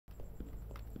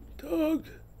Dog.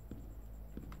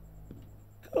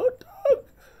 Go, dog.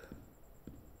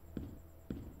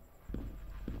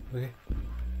 Okay.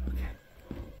 Okay.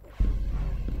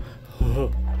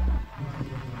 Oh.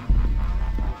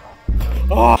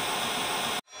 Oh.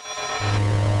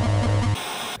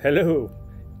 Hello,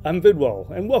 I'm ViDWHAL,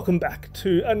 and welcome back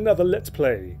to another Let's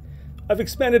Play. I've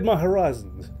expanded my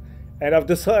horizons, and I've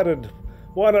decided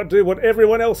why not do what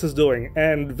everyone else is doing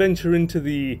and venture into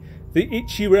the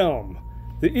Itchy realm,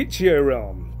 the Itch.io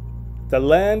realm, the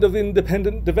land of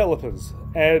independent developers.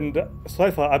 And so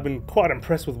far I've been quite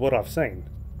impressed with what I've seen.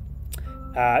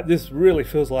 This really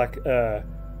feels like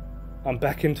I'm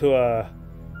back into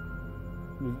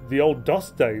the old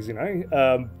DOS days, you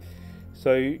know.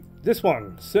 So this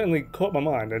one certainly caught my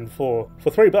mind, and for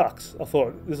 $3 I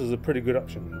thought this is a pretty good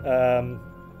option.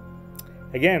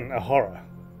 Again, a horror,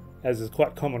 as is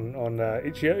quite common on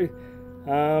Itch.io.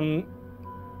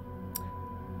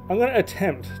 I'm going to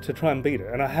attempt to try and beat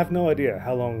it, and I have no idea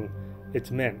how long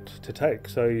it's meant to take.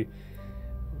 So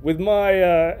with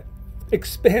my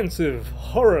expansive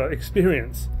horror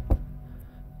experience,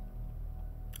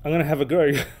 I'm going to have a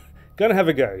go. Gonna have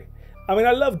a go. I mean,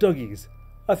 I love doggies.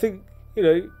 I think, you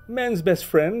know, man's best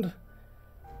friend.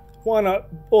 Why not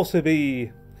also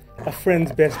be a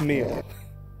friend's best meal?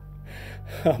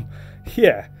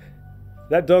 Yeah,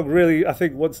 that dog really, I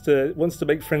think, wants to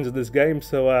make friends in this game.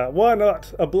 So why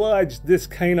not oblige this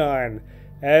canine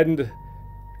and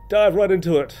dive right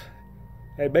into it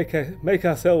and make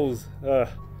ourselves,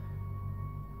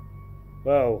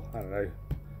 well, I don't know.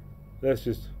 Let's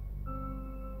just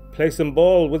play some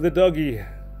ball with the doggy.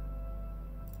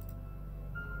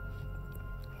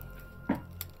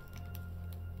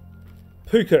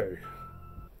 Puko.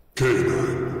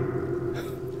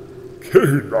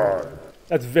 Canine.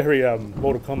 That's very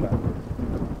Mortal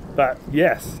Kombat. But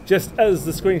yes, just as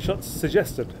the screenshots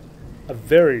suggested, a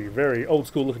very, very old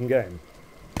school looking game.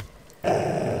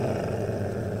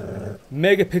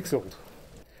 Megapixeled.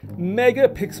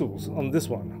 Megapixels on this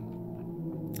one.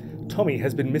 Tomy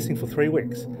has been missing for 3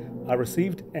 weeks. I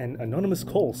received an anonymous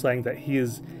call saying that he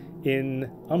is in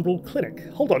Umbral Clinic.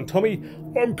 Hold on, Tomy.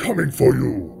 I'm coming for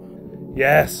you.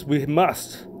 Yes, we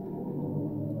must.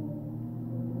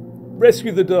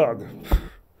 Rescue the dog.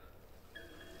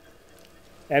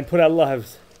 And put our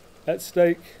lives at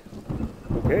stake.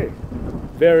 Okay.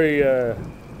 Very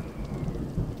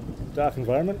dark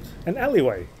environment. An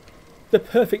alleyway. The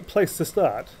perfect place to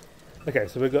start. Okay,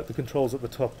 so we've got the controls at the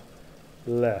top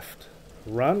left.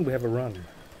 Run, we have a run.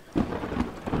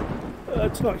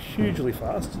 It's not hugely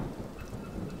fast.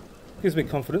 Gives me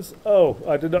confidence. Oh,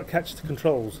 I did not catch the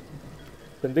controls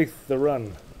beneath the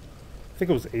run. I think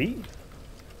it was E?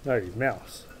 No,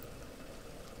 mouse.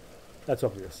 That's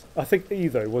obvious. I think E,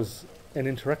 though, was an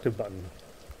interactive button.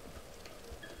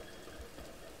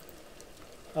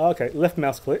 Okay, left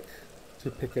mouse click to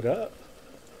pick it up.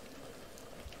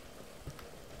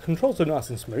 Controls are nice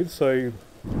and smooth, so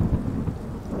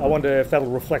I wonder if that'll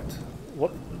reflect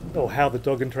what or how the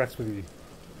dog interacts with you.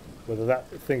 Whether that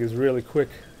thing is really quick.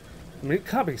 I mean, it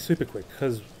can't be super quick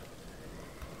because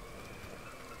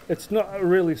it's not a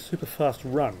really super fast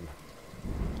run.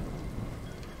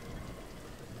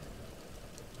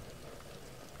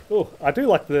 Oh, I do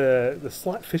like the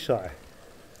slight fisheye.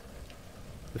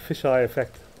 The fisheye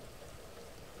effect.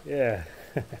 Yeah.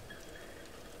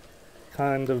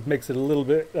 Kind of makes it a little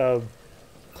bit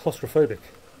claustrophobic.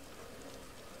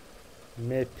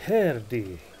 Me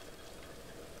perdi.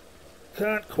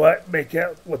 Can't quite make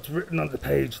out what's written on the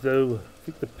page, though. I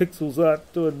think the pixels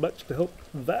aren't doing much to help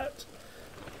that.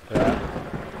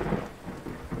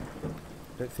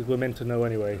 Don't think we're meant to know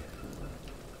anyway.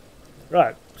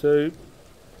 Right, so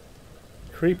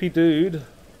creepy dude,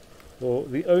 or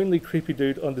the only creepy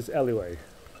dude on this alleyway.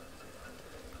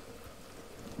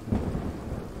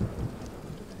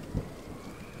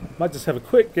 Might just have a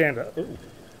quick gander. Ooh.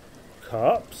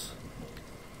 Cops.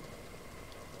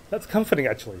 That's comforting,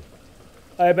 actually.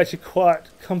 I am actually quite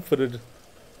comforted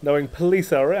knowing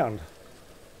police are around.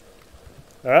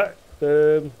 Alright,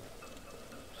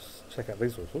 just check out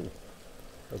these ones. Ooh,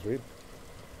 that was weird.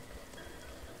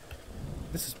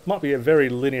 This might be a very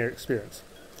linear experience.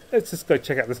 Let's just go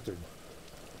check out this dude.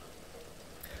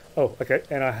 Oh, okay,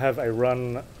 and I have a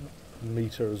run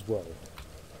meter as well.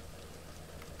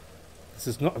 This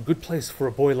is not a good place for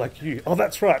a boy like you. Oh,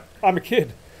 that's right, I'm a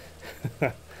kid.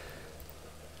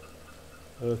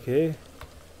 Okay.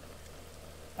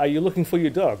 Are you looking for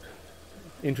your dog?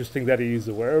 Interesting that he is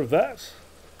aware of that.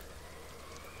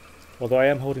 Although I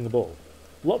am holding the ball.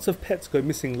 Lots of pets go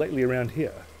missing lately around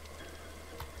here.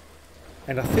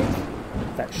 And I think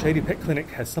that shady pet clinic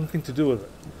has something to do with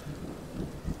it.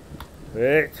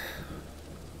 Wait.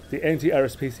 The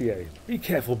anti-RSPCA. Be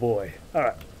careful, boy.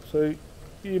 Alright, so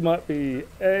you might be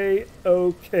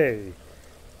A-okay.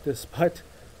 Despite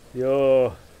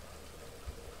your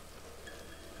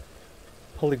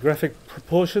polygraphic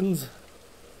proportions.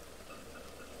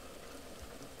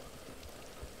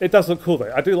 It does look cool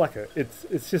though. I do like it.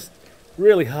 It's just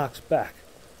really harks back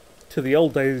to the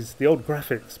old days, the old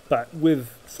graphics, but with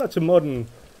such a modern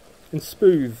and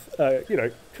smooth, you know,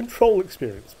 control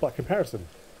experience by comparison.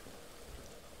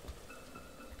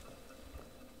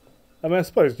 I mean, I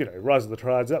suppose, you know, Rise of the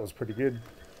Triads, that was pretty good.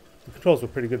 The controls were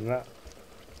pretty good in that.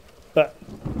 But,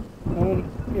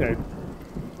 you know,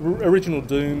 original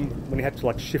Doom, when you had to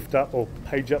like shift up or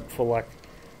page up for like,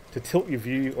 to tilt your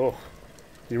view, or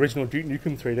the original Duke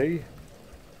Nukem 3D,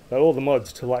 but all the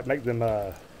mods to like make them,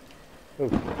 to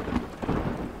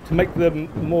make them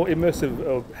more immersive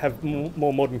or have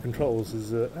more modern controls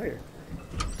is,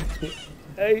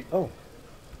 hey, oh.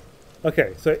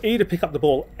 Okay, so E to pick up the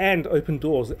ball and open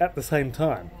doors at the same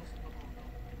time.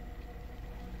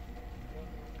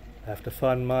 I have to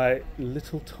find my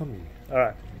little Tommy.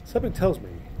 Alright, something tells me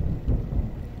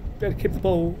better keep the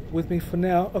ball with me for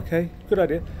now. Okay, good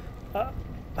idea. I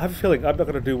have a feeling I'm not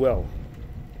going to do well.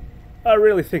 I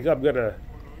really think I'm going to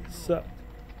suck.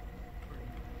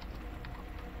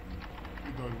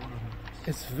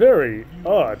 It's very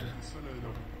odd.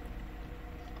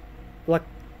 Like,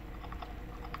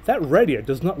 that radio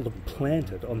does not look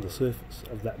planted on the surface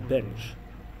of that bench.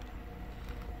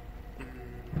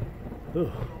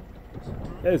 Ugh.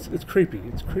 It's creepy.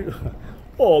 It's creepy.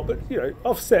 Oh, but you know,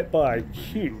 offset by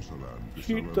cute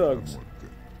dogs.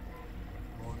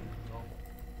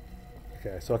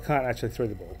 Okay, so I can't actually throw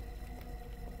the ball.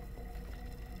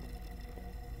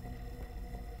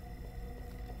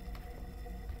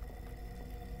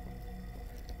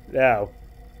 Now,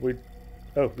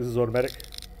 oh, this is automatic.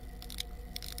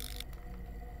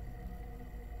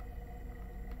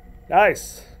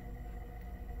 Nice!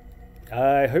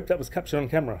 I hope that was captured on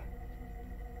camera.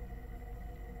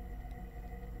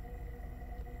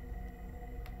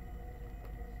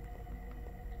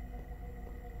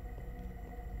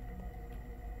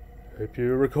 Hope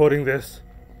you're recording this.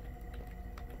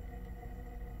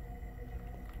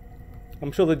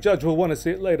 I'm sure the judge will want to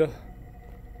see it later.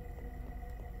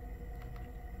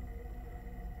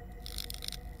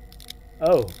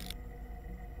 Oh.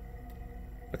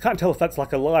 I can't tell if that's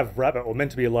like a live rabbit or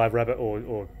meant to be a live rabbit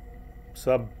or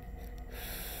some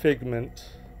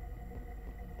figment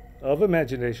of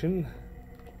imagination.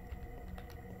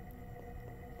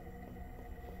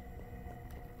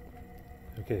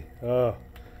 Okay.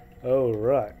 Oh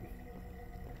right.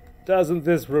 Doesn't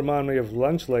this remind me of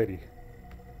Lunch Lady?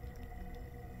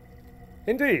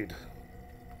 Indeed.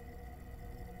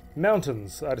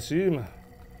 Mountains, I'd assume.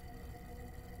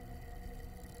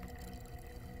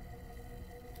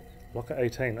 Locker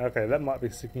 18. Okay, that might be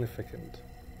significant.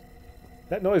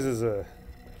 That noise is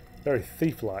very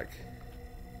thief-like.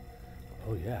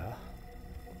 Oh yeah.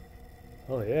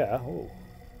 Oh yeah. Oh.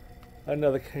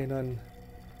 Another Canine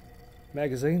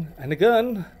magazine and a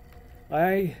gun.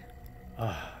 The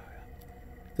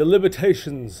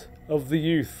limitations of the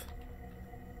youth.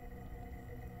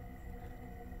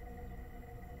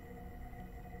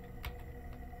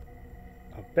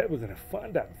 I bet we're going to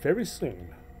find out very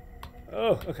soon.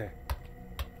 Oh, okay.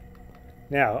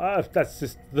 Now, that's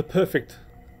just the perfect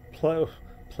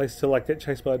place to like get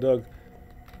chased by a dog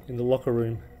in the locker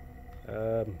room.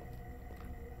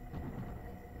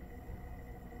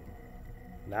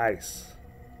 Nice.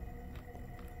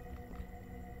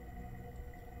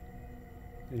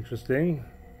 Interesting.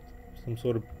 Some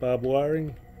sort of barbed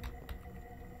wiring.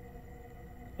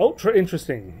 Ultra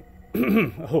interesting.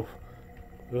 Oh,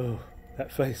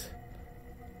 that face.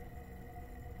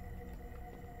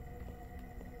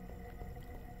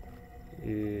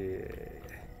 Yeah.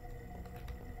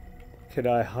 Can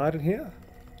I hide in here?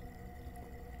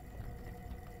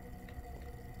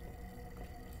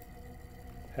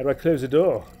 How do I close the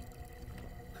door?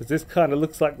 Because this kind of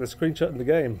looks like the screenshot in the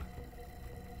game.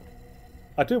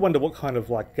 I do wonder what kind of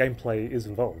like gameplay is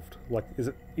involved. Like, is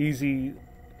it easy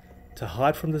to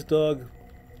hide from this dog?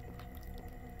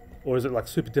 Or is it like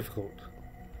super difficult?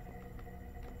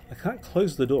 I can't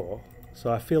close the door,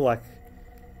 so I feel like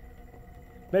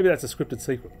maybe that's a scripted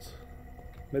sequence.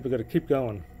 Maybe I've got to keep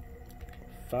going.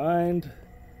 Find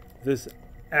this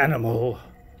animal.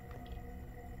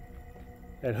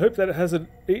 And hope that it hasn't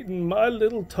eaten my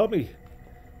little Tommy.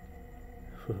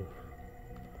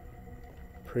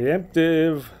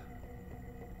 Preemptive.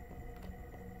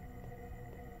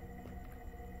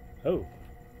 Oh.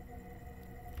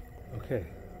 Okay.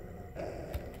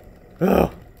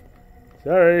 Oh.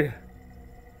 Sorry.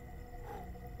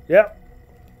 Yep.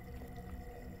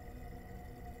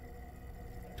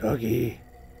 Doggy.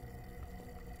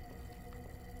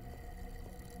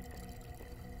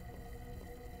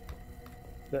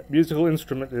 That musical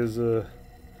instrument is,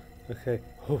 okay.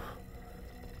 Oh,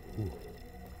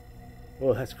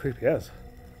 oh that's creepy as.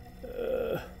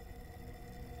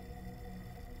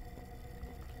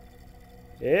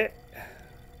 Yeah.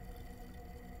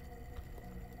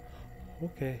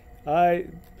 Okay. I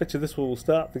bet you this will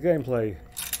start the gameplay.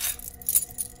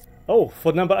 Oh,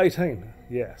 for number 18.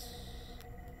 Yes.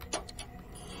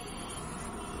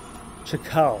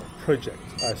 Chacal project,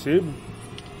 I assume.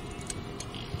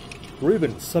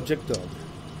 Reuben, subject dog.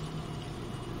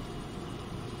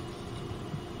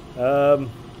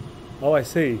 Oh, I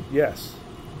see. Yes.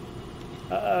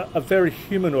 A very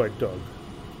humanoid dog.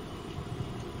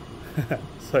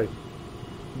 So,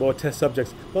 more test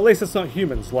subjects. Well, at least it's not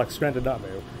humans like Stranded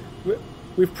Nightmare.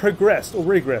 We've progressed or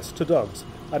regressed to dogs.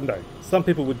 I don't know. Some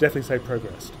people would definitely say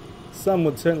progressed. Some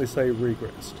would certainly say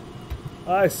regressed.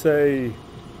 I say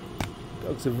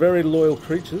dogs are very loyal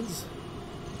creatures.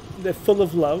 They're full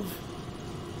of love.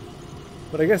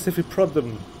 But I guess if you prod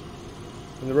them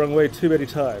in the wrong way too many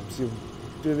times, you'll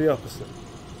do the opposite.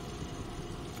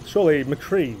 Surely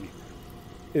McCree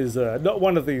is not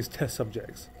one of these test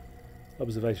subjects.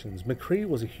 Observations. McCree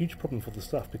was a huge problem for the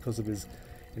staff because of his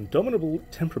indomitable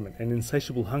temperament and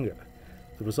insatiable hunger.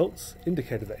 The results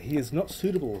indicated that he is not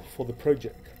suitable for the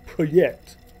project.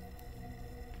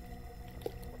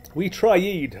 We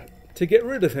tried to get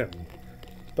rid of him,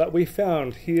 but we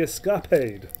found he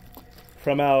escaped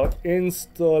from our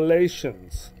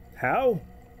installations. How?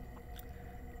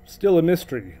 Still a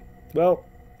mystery. Well,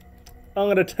 I'm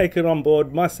going to take it on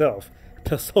board myself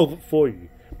to solve it for you,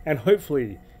 and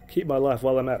hopefully keep my life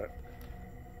while I'm at it.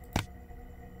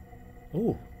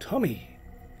 Oh, Tomy.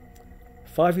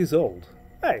 5 years old.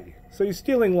 Hey, so you're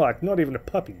stealing like not even a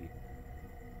puppy.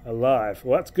 Alive.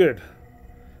 Well, that's good.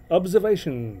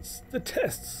 Observations. The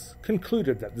tests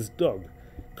concluded that this dog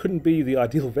couldn't be the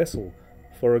ideal vessel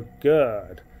for a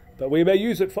guard, but we may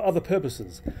use it for other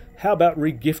purposes. How about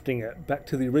regifting it back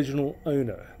to the original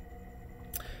owner?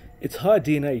 Its high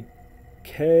DNA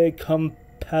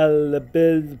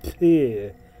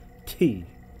compatibility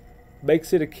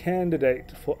makes it a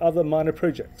candidate for other minor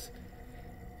projects.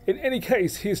 In any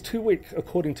case, he is too weak,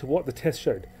 according to what the test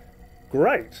showed.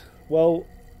 Great. Well,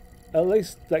 at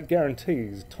least that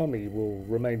guarantees Tomy will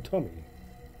remain Tomy.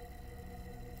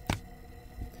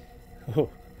 Oh,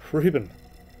 Reuben,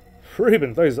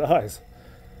 those eyes.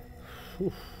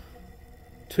 Oof.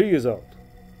 2 years old.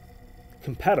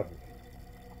 Compatible.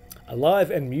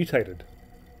 Alive and mutated.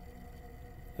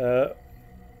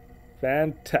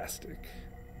 Fantastic.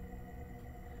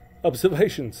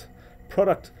 Observations.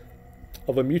 Product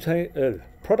of a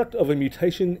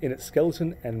mutation in its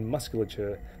skeleton and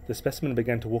musculature. The specimen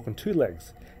began to walk on 2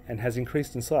 legs and has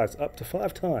increased in size up to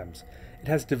 5 times. It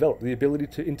has developed the ability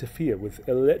to interfere with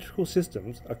electrical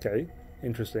systems. Okay,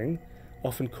 interesting.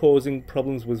 Often causing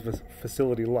problems with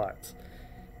facility lights.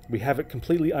 We have it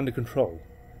completely under control.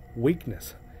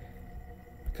 Weakness.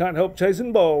 Can't help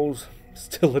chasing balls.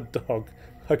 Still a dog.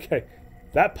 Okay,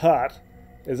 that part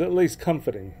is at least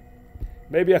comforting.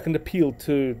 Maybe I can appeal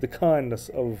to the kindness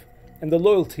of and the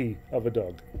loyalty of a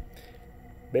dog.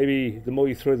 Maybe the more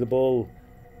you throw the ball,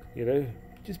 you know,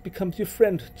 just becomes your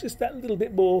friend just that little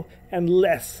bit more and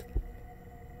less,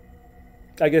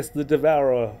 I guess, the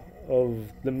devourer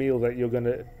of the meal that you're going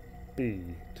to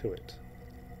be to it.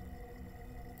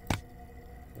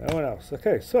 No one else.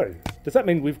 Okay, so does that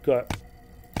mean we've got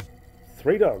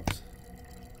 3 dogs?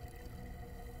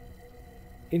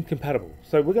 Incompatible.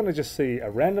 So we're going to just see a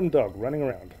random dog running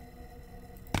around.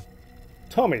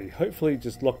 Tomy, hopefully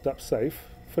just locked up safe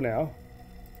for now.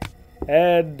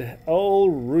 Add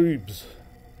old Rubes.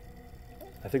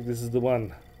 I think this is the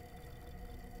one.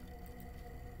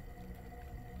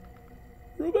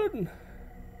 Reuben.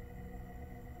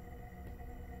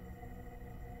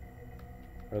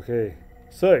 Okay,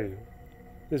 so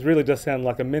this really does sound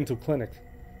like a mental clinic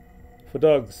for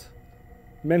dogs.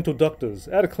 Mental doctors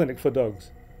at a clinic for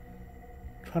dogs.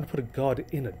 Trying to put a god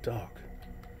in a dog.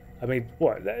 I mean,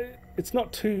 what? It's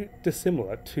not too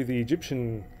dissimilar to the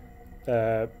Egyptian,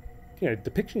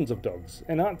 depictions of dogs.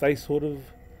 And aren't they sort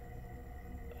of,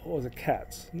 or was it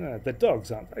cats? No, they're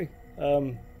dogs, aren't they?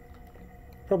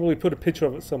 Probably put a picture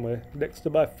of it somewhere next to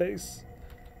my face.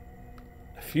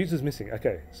 A fuse is missing.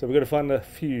 Okay, so we've got to find the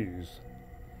fuse.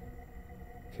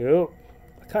 Cool.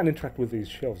 I can't interact with these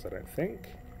shelves, I don't think.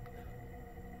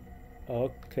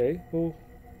 Okay, well.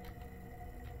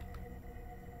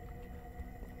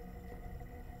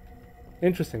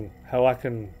 Interesting how I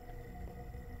can...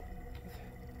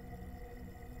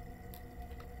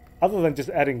 Other than just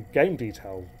adding game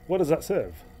detail, what does that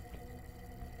serve?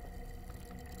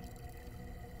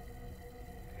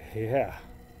 Yeah.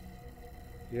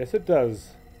 Yes, it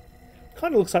does.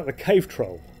 Kind of looks like the cave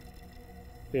troll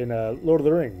in Lord of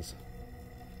the Rings.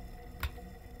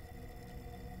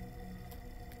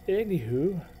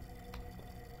 Anywho,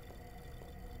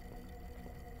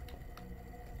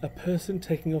 a person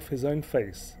taking off his own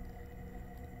face.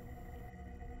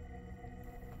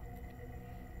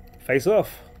 Face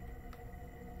off.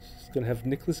 Just gonna have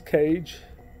Nicolas Cage.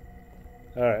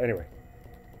 Alright, anyway.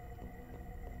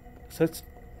 So it's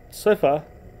so far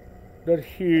not a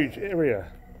huge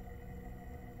area.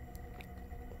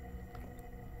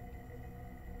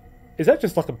 Is that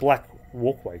just like a black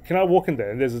walkway? Can I walk in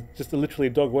there and there's just literally a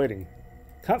dog waiting?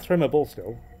 Can't throw my ball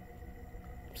still.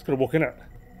 I'm just gonna walk in it.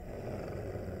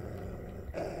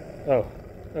 Oh,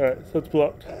 alright, so it's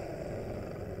blocked.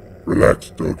 Relax,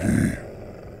 doggy.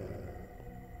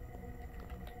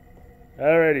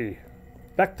 Alrighty,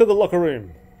 back to the locker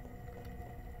room.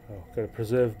 Oh, gotta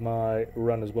preserve my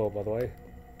run as well, by the way.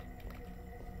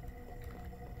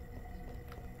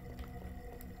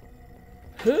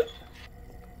 Huh?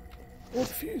 Oh, the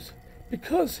fuse.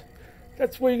 Because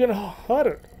that's where you're gonna hide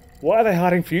it. Why are they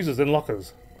hiding fuses in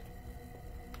lockers?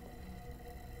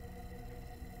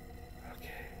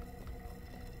 Okay.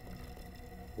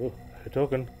 Oh, they're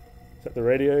talking. Is that the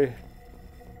radio? I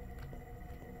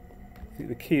think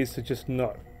the key is to just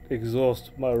not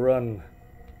exhaust my run.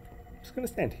 I'm just gonna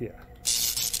stand here.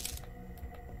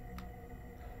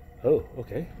 Oh,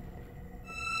 okay.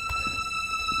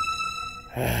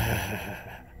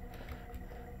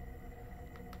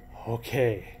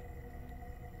 Okay.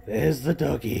 There's the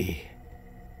doggy.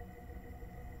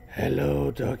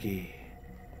 Hello, doggy.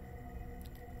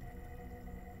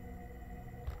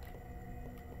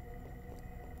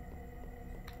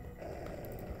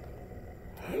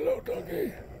 Hello,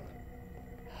 doggy.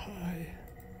 Hi.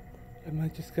 Am I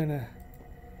just gonna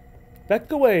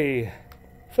back away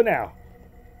for now?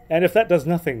 And if that does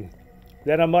nothing,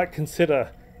 then I might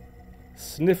consider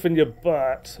sniffing your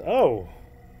butt. Oh.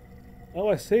 Oh,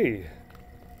 I see.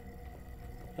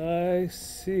 I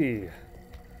see.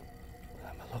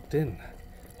 I'm locked in.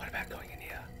 What about going in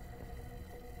here?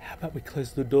 How about we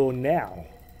close the door now?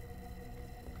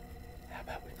 How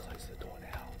about we close the door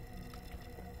now?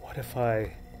 What if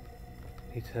I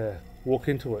need to walk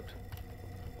into it?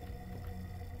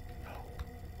 Oh.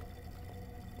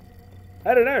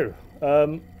 I don't know.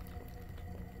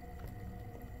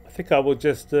 I think I will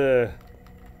just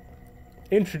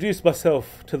introduce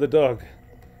myself to the dog.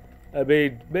 I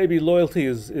mean, maybe loyalty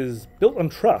is built on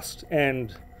trust,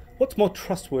 and what's more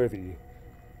trustworthy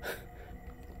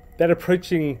than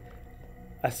approaching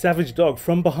a savage dog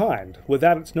from behind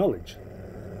without its knowledge?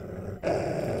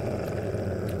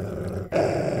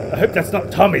 I hope that's not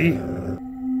Tomy.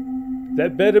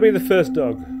 That better be the first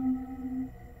dog.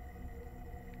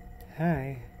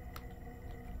 Hi.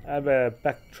 I'm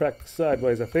backtrack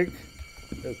sideways, I think.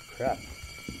 Oh crap.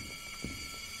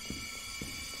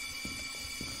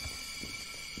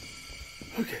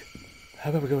 Okay, how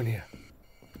about we go in here?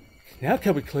 Now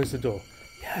can we close the door?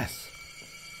 Yes.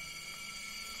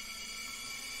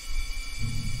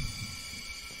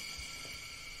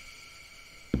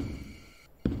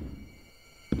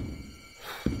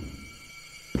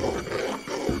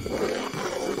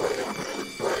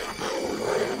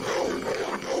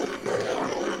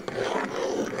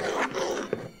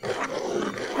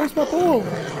 Where's my ball?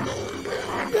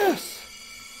 Yes!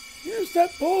 Use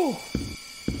that ball!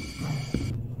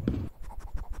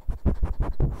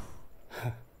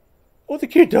 Oh, the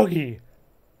cute doggy!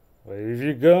 Where have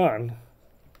you gone?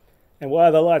 And why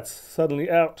are the lights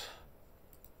suddenly out?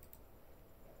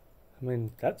 I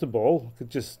mean, that's a ball. Could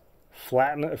just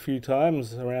flatten it a few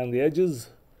times around the edges.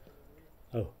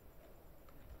 Oh.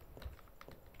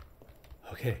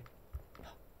 Okay.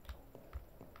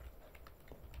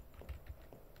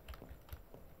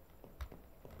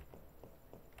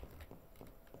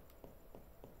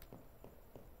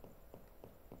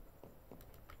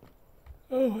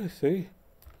 Oh, I see.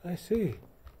 I see.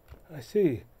 I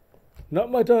see.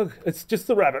 Not my dog. It's just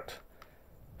the rabbit.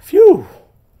 Phew!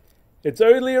 It's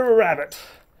only a rabbit.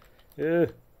 Yeah,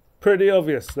 pretty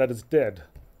obvious that it's dead.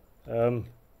 Where's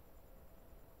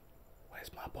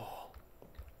my ball?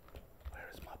 Where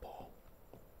is my ball?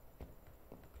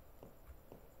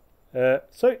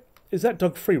 So, is that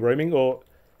dog free roaming, or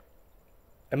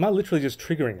am I literally just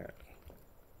triggering it?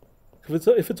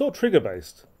 If it's all trigger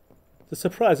based, the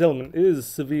surprise element is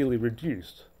severely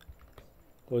reduced.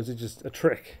 Or is it just a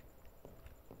trick?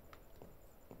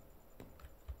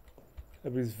 I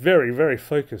mean, he's very, very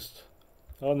focused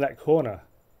on that corner.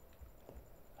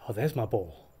 Oh, there's my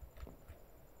ball.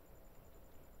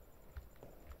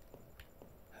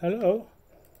 Hello?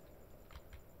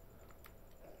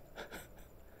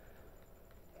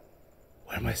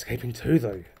 Where am I escaping to,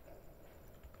 though?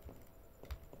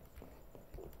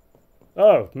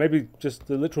 Oh, maybe just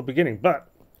the literal beginning, but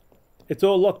it's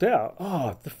all locked out.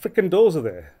 Oh, the frickin' doors are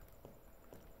there.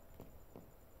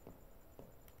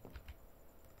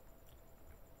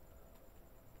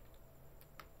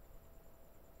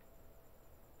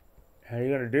 How are you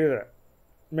going to do that?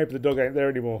 Maybe the dog ain't there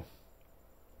anymore.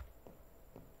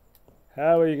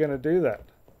 How are you going to do that?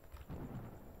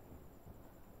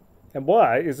 And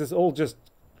why is this all just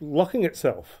locking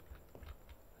itself?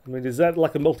 I mean, is that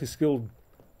like a multi-skilled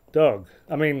dog?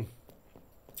 I mean,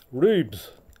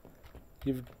 Rubes,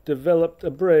 you've developed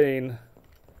a brain.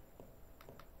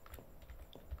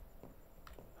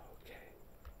 Okay.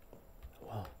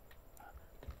 Well,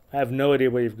 I have no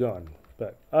idea where you've gone,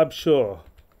 but I'm sure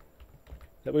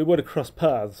that we would have crossed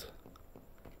paths.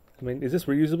 I mean, is this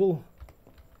reusable?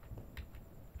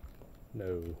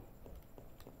 No.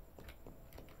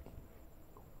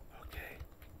 Okay.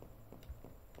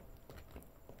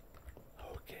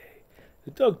 Okay.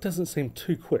 The dog doesn't seem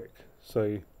too quick,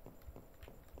 so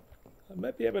I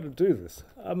might be able to do this.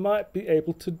 I might be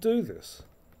able to do this.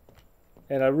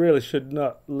 And I really should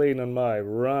not lean on my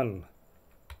run.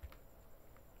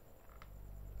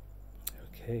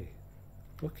 Okay.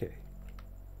 Okay.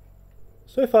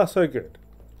 So far, so good.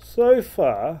 So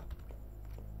far,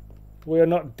 we are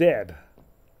not dead.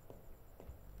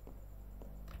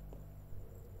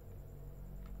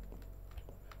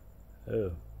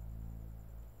 Oh.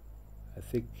 I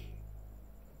think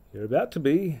you're about to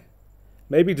be.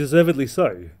 Maybe deservedly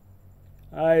so.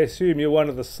 I assume you're one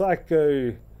of the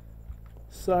psycho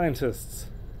scientists.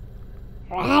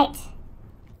 Right.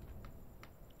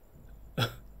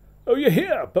 Oh, you're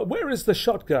here, but where is the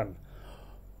shotgun?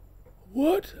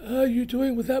 What are you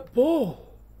doing with that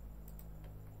ball?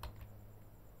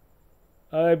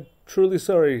 I'm truly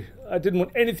sorry. I didn't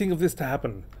want anything of this to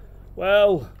happen.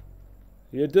 Well,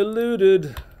 you're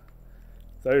deluded.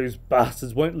 Those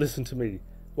bastards won't listen to me.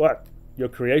 What? Your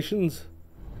creations?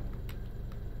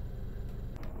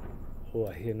 Oh,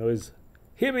 I hear noise.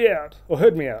 Hear me out, or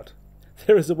heard me out.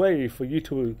 There is a way for you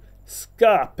to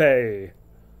escape.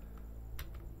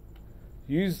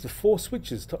 Use the 4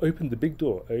 switches to open the big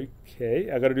door. Okay,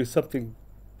 I gotta do something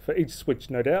for each switch,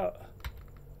 no doubt.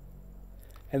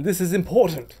 And this is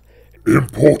important.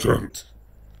 Important.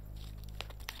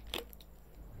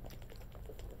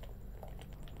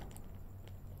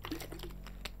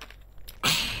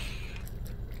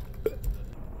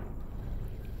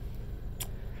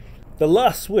 The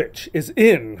last switch is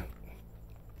in.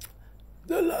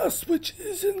 The last switch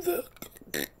is in the...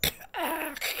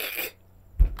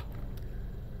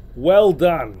 Well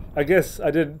done. I guess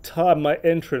I didn't time my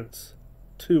entrance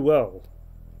too well.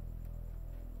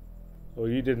 Or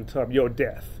you didn't time your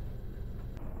death.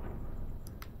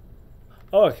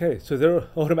 Oh, okay. So there are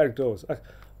automatic doors.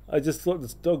 I just thought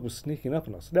this dog was sneaking up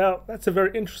on us. Now, that's a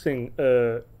very interesting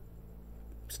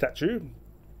statue.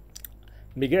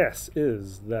 My guess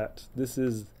is that this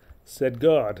is said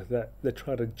guard that they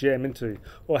try to jam into,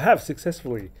 or have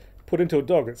successfully put into a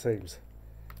dog, it seems.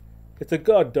 It's a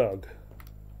guard dog.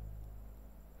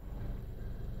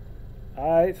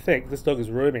 I think this dog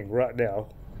is roaming right now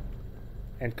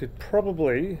and could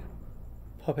probably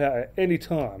pop out at any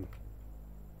time.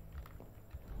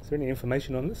 Is there any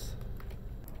information on this?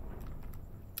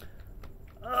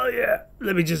 Oh yeah,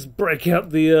 let me just break out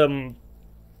the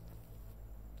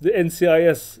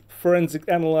NCIS forensic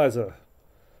analyzer.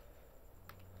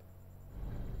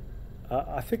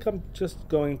 I think I'm just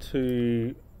going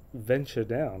to venture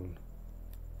down.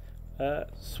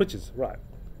 Switches, right.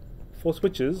 4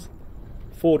 switches,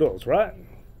 4 doors, right?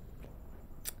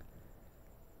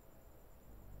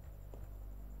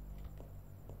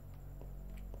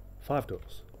 Five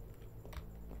doors.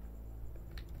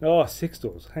 Oh, 6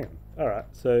 doors. Hang on. Alright,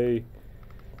 so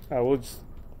we'll just,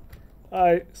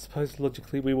 I suppose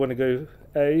logically we want to go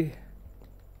A.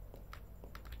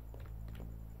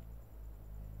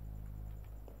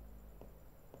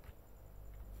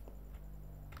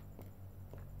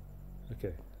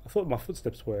 Okay. I thought my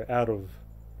footsteps were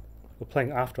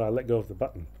playing after I let go of the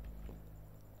button.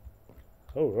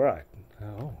 Oh, right.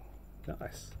 Oh,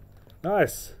 nice.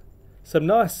 Nice. Some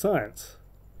nice science.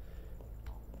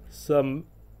 Some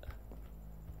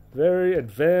very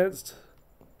advanced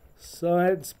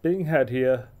science being had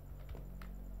here.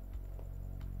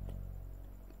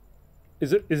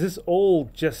 Is this all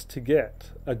just to get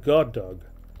a guard dog?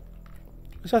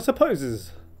 Which I suppose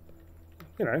is,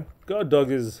 you know, guard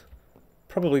dog is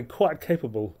probably quite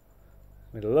capable.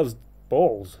 I mean, it loves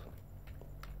balls.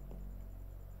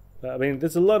 But, I mean,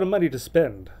 there's a lot of money to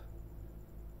spend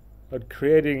on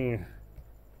creating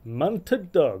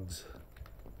munted dogs.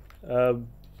 Can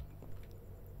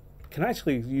I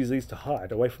actually use these to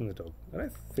hide away from the dog? I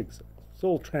don't think so. It's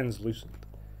all translucent.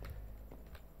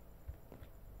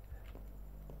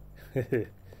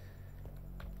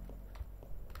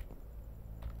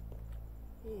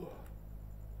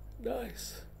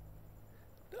 Nice.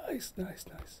 Nice, nice,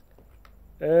 nice.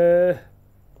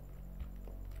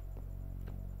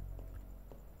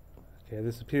 Okay,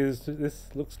 this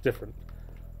looks different.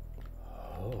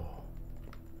 Oh.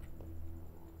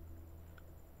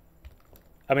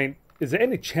 I mean, is there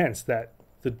any chance that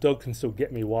the dog can still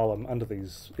get me while I'm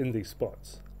in these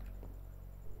spots?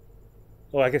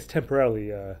 Or I guess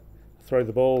temporarily throw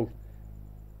the ball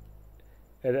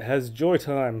and it has joy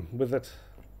time with it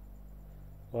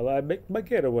while I make my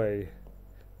getaway.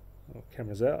 Oh,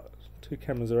 camera's out. 2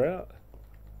 cameras are out.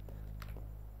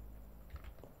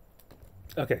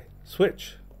 Okay,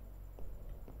 switch.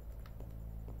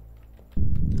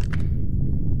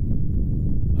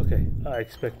 Okay, I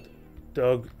expect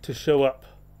dog to show up.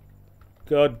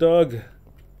 Guard dog.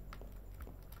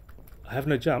 I have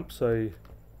no jump, so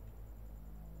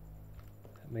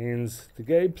that means the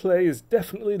gameplay is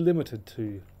definitely limited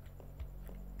to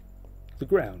the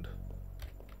ground.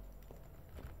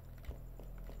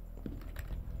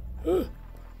 I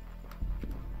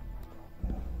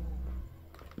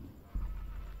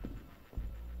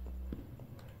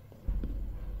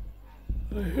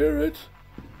hear it.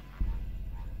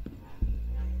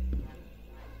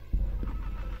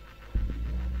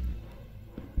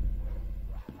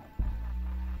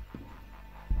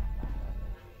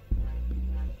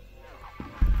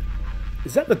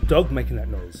 Is that the dog making that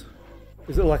noise?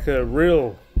 Is it like a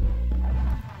real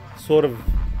sort of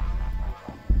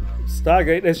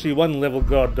Stargate SG-1 level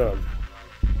guard dog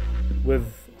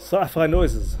with sci-fi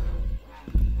noises?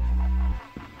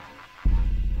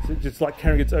 Is it just like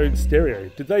carrying its own stereo?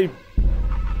 Did they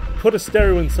put a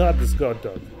stereo inside this guard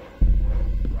dog?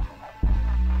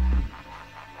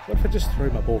 What if I just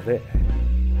throw my ball there?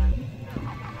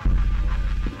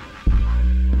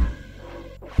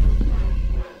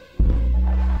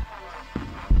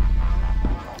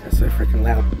 That's so freaking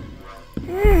loud.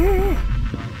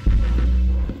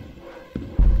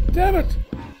 Damn it!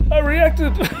 I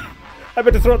reacted! I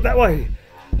meant to throw it that way!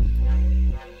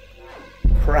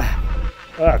 Crap.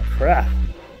 Oh, crap.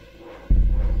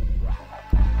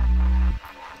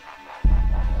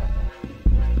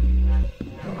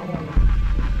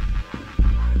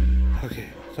 Okay,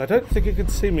 so I don't think you can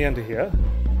see me under here.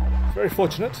 It's very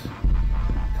fortunate,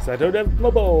 because I don't have my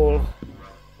ball.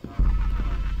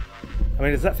 I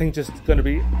mean, is that thing just going to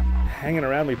be hanging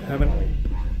around me permanently?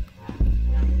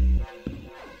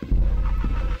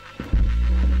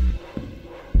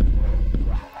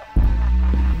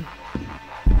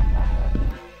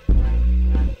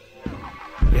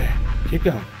 Keep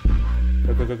going.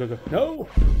 Go, go, go, go, go. No!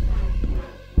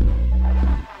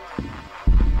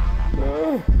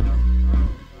 No!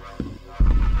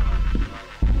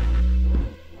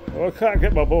 Oh, I can't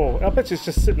get my ball. I bet it's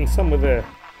just sitting somewhere there.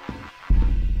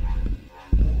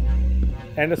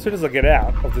 And as soon as I get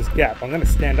out of this gap, I'm going to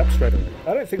stand up straight away.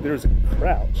 I don't think there is a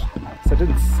crouch, so I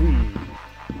didn't see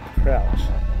the crouch.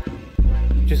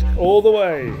 Just all the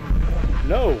way.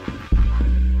 No!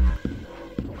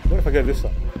 What if I go this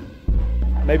way?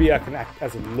 Maybe I can act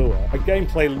as a lure, a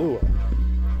gameplay lure.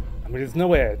 I mean, there's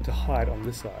nowhere to hide on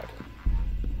this side.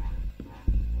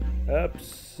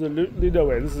 Absolutely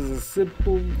nowhere. This is a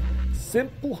simple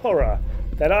horror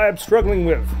that I am struggling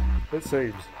with, it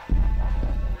seems.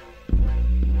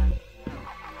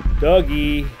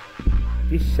 Doggy,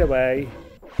 this away.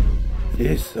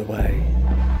 This away.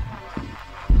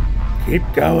 Keep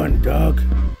going, dog.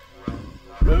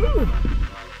 No.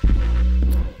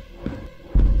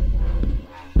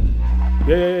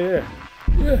 Yeah.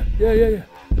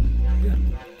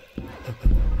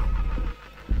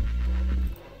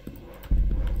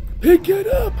 Pick it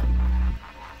up!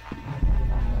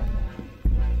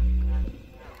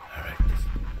 Alright,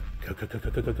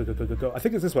 go. I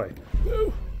think it's this way.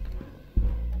 Woo.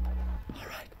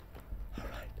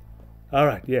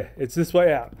 Alright, yeah, it's this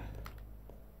way out.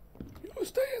 You'll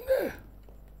stay in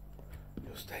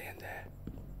there.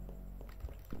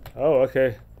 Oh,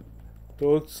 okay.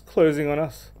 Door's closing on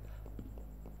us.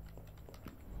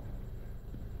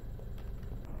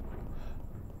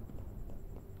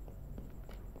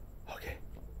 Okay.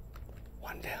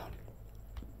 One down.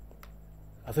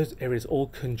 Are those areas all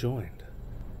conjoined?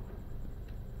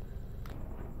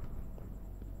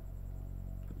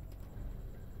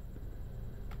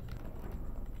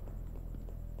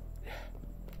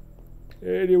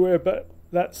 anywhere but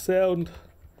that sound.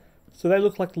 So they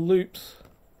look like loops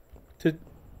to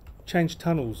change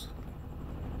tunnels.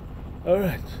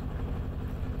 Alright.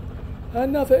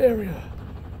 Another area.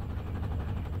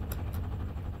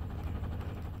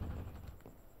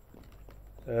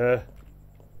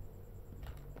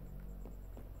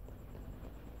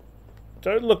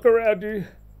 Don't look around you.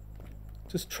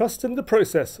 Just trust in the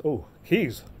process. Oh,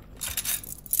 keys.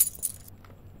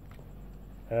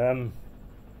 I mean,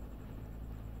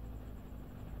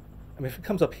 if it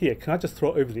comes up here, can I just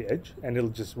throw it over the edge and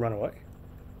it'll just run away?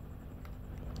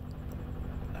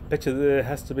 I bet you there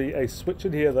has to be a switch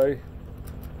in here though.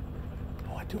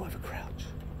 Oh, I do have a crouch.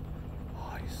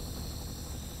 Oh, you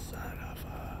son of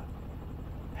a...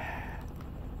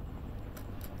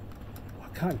 I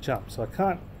can't jump, so I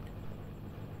can't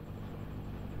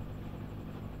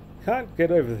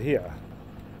get over here.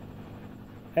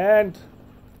 And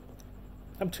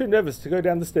I'm too nervous to go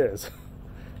down the stairs.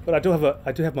 But I do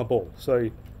have my ball, so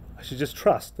I should just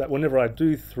trust that whenever I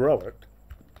do throw it,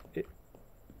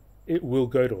 it will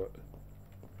go to it.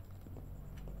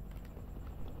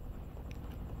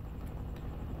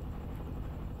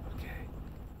 Okay.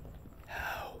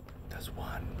 How does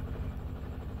one?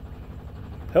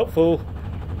 Helpful,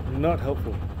 not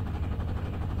helpful.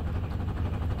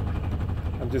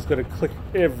 I'm just going to click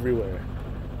everywhere.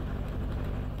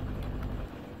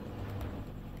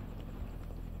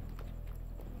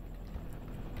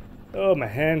 Oh, my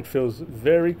hand feels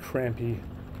very crampy.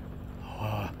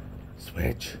 Oh,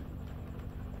 switch.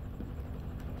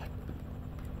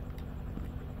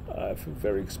 I feel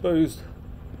very exposed.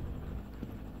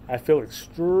 I feel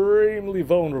extremely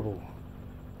vulnerable.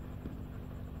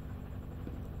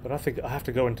 But I think I have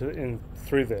to go in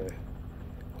through there.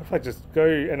 What if I just go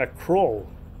and I crawl?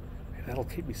 And that'll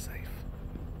keep me safe.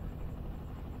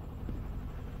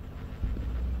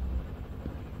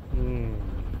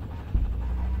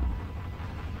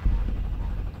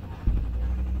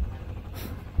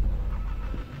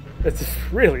 It's a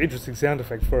really interesting sound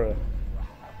effect for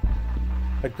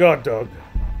a guard dog.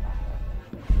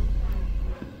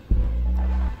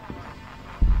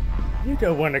 You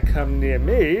don't want to come near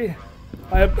me.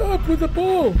 I am up with a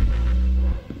ball.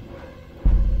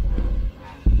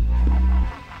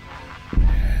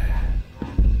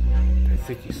 I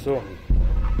think you saw me.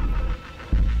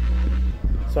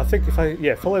 So I think if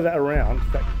I follow that around,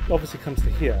 that obviously comes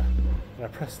to here, and I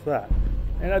press that,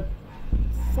 and I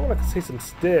thought I could see some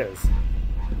stairs.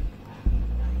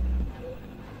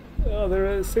 Oh,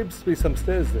 there seems to be some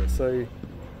stairs there, so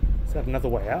is that another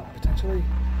way out, potentially?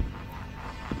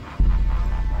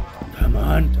 Come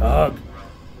on, dog.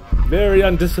 Very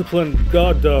undisciplined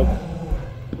guard dog.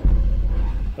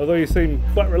 Although you seem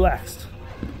quite relaxed.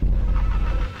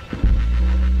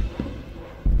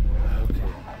 Okay.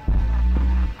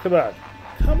 Come on.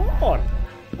 Come on!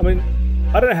 I mean,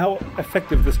 I don't know how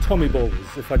effective this Tomy ball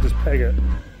is if I just peg it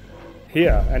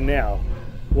here and now.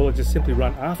 Will it just simply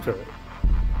run after it?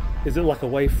 Is it like a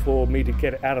way for me to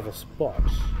get it out of the spot?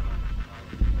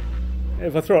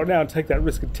 If I throw it now and take that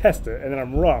risk and test it, and then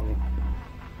I'm wrong,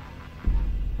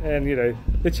 and you know,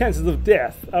 the chances of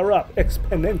death are up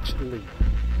exponentially.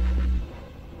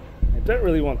 I don't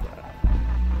really want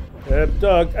that.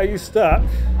 Dog, are you stuck?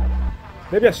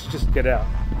 Maybe I should just get out.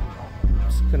 I'm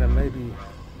just gonna maybe...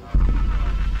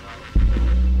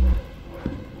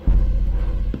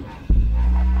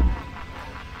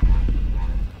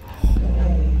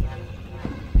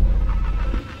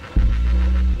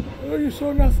 Oh, you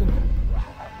saw nothing.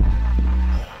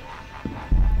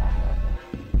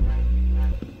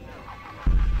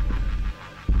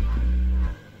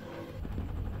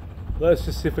 Let's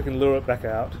just see if we can lure it back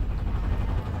out.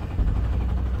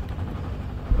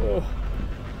 Oh,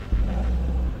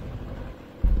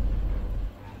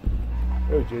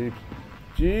 oh Jeebs.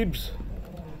 Jeebs.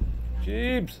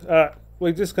 Jeebs.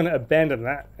 We're just going to abandon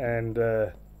that and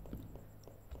go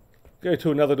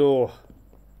to another door.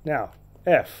 Now,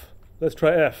 F. Let's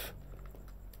try F.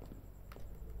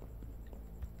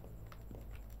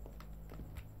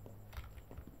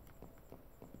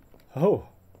 Oh.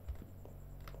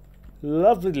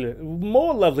 Lovely,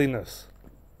 more loveliness.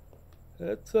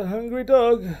 That's a hungry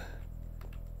dog.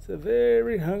 It's a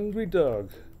very hungry dog.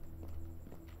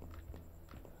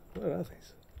 What are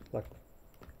these? Like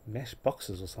mesh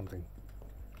boxes or something.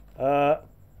 I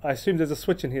assume there's a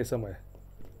switch in here somewhere.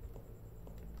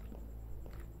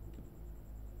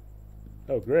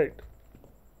 Oh, great.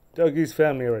 Doggy's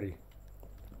found me already.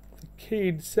 The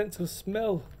keen sense of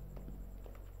smell.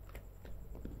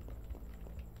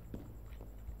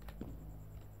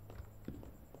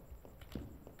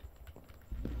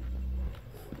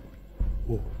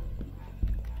 Whoa.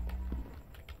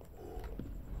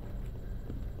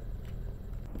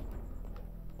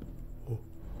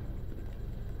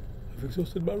 I've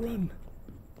exhausted my run.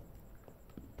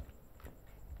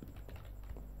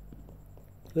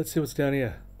 Let's see what's down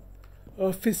here.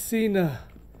 Officina.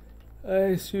 I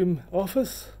assume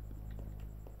office?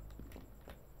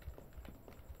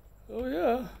 Oh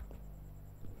yeah.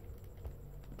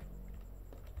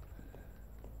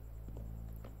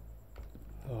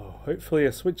 Oh, hopefully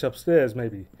a switch upstairs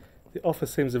maybe. The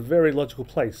office seems a very logical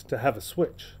place to have a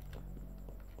switch.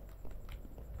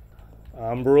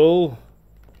 Umbrel.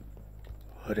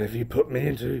 What have you put me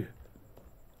into?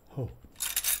 Oh.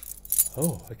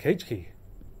 Oh, a cage key.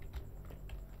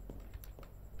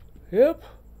 Yep.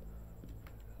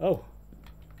 Oh.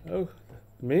 Oh,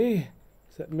 me?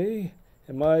 Is that me?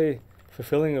 Am I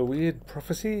fulfilling a weird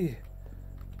prophecy?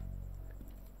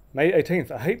 May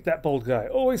 18th. I hate that bald guy,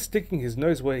 always sticking his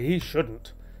nose where he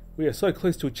shouldn't. We are so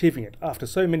close to achieving it. After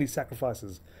so many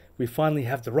sacrifices, we finally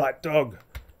have the right dog.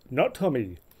 Not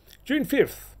Tomy. June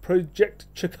 5th. Project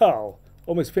Chacal.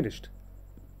 Almost finished.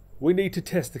 We need to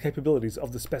test the capabilities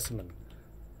of the specimen.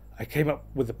 I came up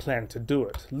with a plan to do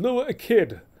it. Lure a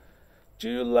kid.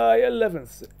 July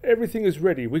 11th. Everything is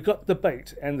ready. We got the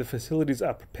bait and the facilities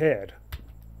are prepared.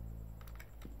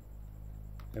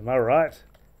 Am I right?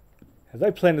 Have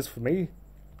they planned this for me?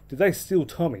 Did they steal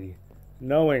Tomy,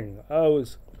 knowing I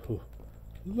was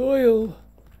loyal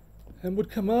and would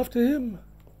come after him?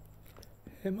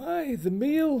 Am I the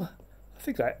meal? I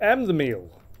think I am the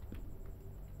meal.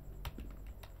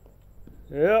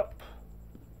 Yep.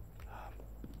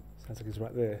 Sounds like he's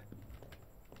right there.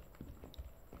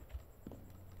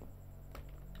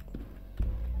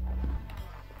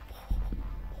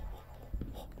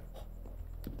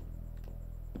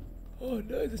 Oh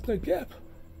no, there's no gap.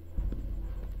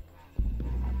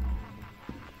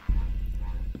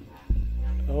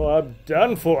 Oh, I'm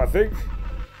done for, I think.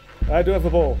 I do have a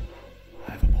ball.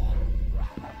 I have a ball.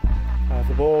 I have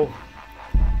the ball.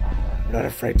 I'm not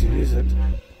afraid to use it.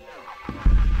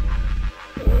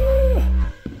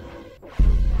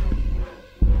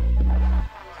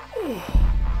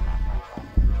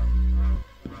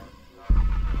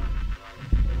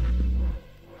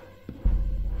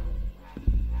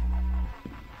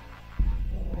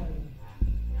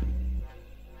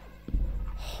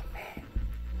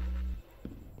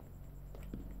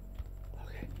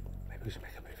 We should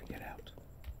make a move and get out.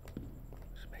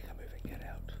 We should make a move and get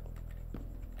out.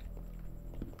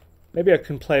 Maybe I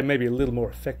can play maybe a little more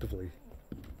effectively.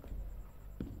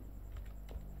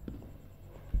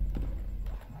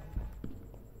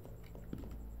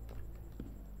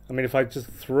 I mean, if I just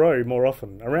throw more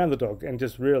often around the dog and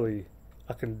just really,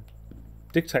 I can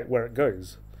dictate where it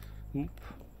goes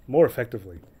more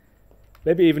effectively.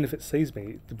 Maybe even if it sees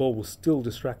me, the ball will still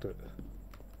distract it.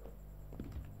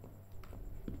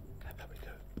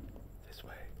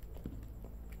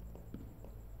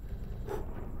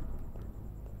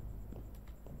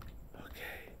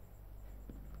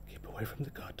 From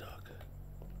the guard dog.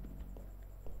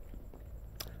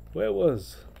 Where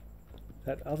was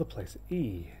that other place?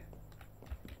 E.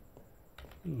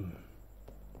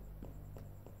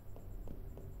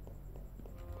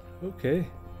 Okay.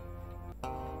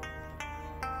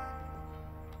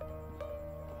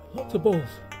 Lots of balls.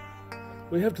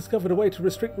 We have discovered a way to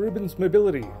restrict Ruben's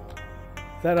mobility.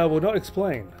 That I will not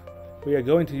explain. We are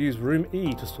going to use room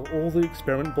E to store all the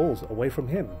experiment balls away from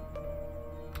him.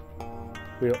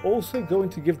 We are also going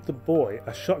to give the boy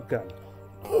a shotgun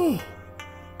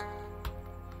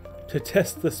to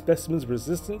test the specimen's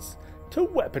resistance to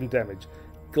weapon damage.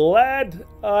 Glad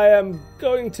I am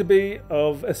going to be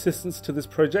of assistance to this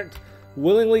project,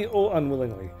 willingly or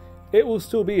unwillingly. It will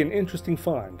still be an interesting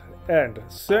find, and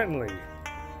certainly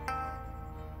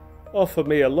offer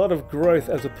me a lot of growth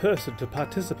as a person to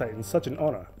participate in such an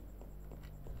honour.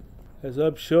 As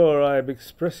I'm sure I am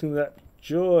expressing that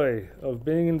joy of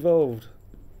being involved.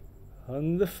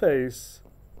 On the face.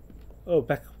 Oh,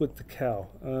 back with the cow.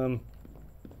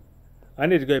 I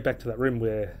need to go back to that room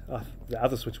where the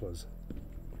other switch was.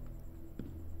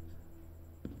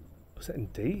 Was that in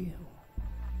D?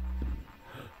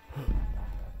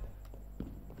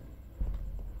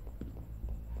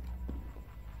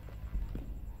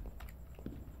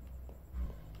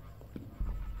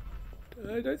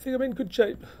 I don't think I'm in good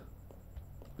shape.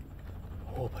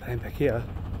 Oh, but I am back here.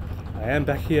 I am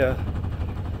back here.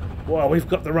 Wow, we've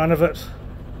got the run of it.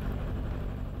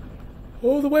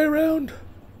 All the way around.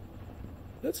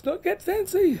 Let's not get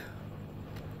fancy.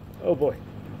 Oh boy.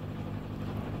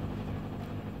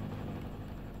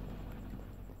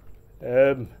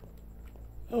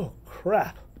 Oh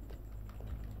crap.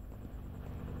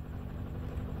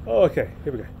 Oh, okay,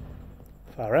 here we go.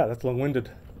 Far out, that's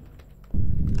long-winded.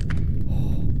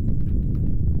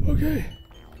 Okay.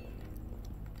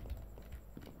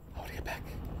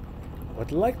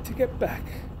 I'd like to get back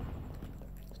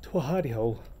to a hidey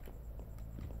hole.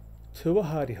 To a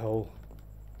hidey hole.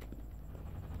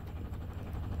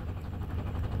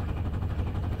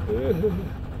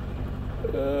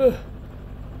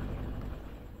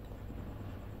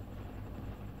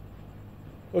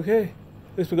 Okay,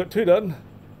 at least we got 2 done.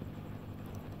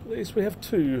 At least we have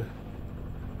 2.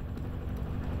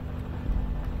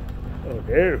 Oh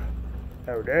no.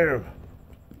 Oh no.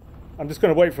 I'm just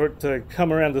going to wait for it to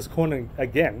come around this corner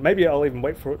again. Maybe I'll even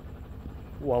wait for it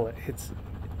while it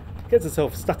gets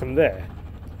itself stuck in there.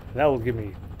 That will give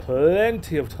me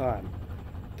plenty of time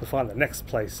to find the next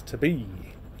place to be.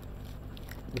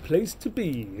 The place to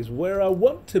be is where I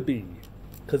want to be.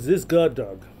 Because this guard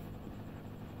dog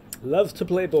loves to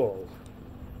play ball.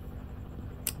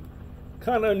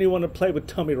 Can't only want to play with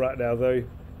Tomy right now though.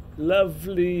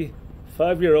 Lovely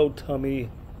 5-year-old Tomy.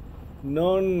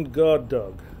 Non-guard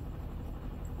dog.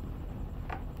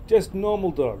 Just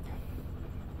normal dog.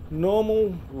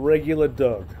 Normal, regular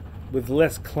dog. With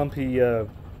less clumpy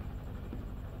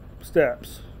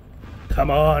steps. Come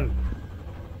on!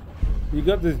 You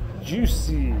got this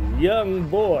juicy young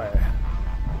boy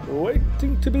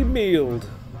waiting to be mealed.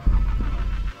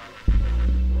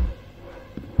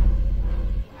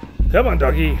 Come on,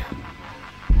 doggy.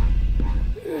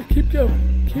 Keep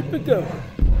going. Keep it going.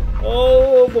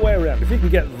 All the way around. If you can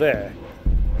get there,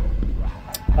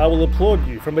 I will applaud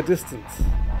you from a distance.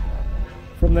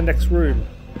 From the next room.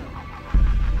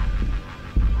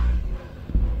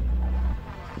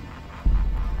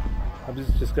 I'm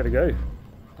just gotta go.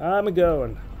 I'm a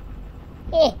going.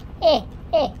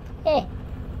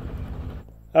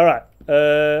 Alright.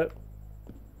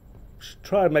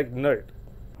 Try and make note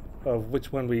of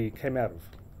which one we came out of.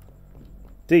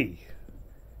 D.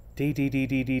 D, D, D,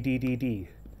 D, D, D, D, D.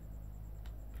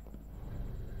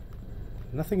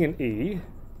 Nothing in E.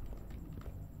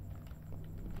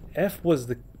 F was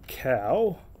the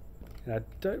cow. And I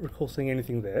don't recall seeing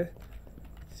anything there.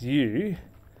 It's U.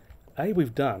 A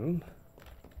we've done.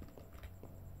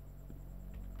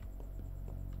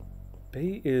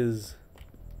 B is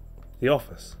the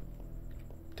office.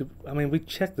 I mean, we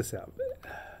checked this out.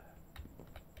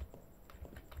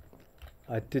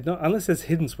 I did not, unless there's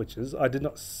hidden switches, I did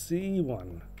not see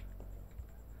one.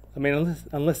 I mean,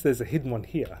 unless there's a hidden one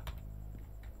here.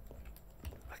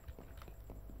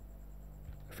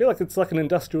 I feel like it's like an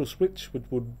industrial switch,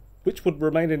 which would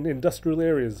remain in industrial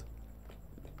areas.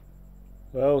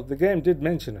 Well, the game did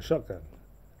mention a shotgun.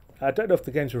 I don't know if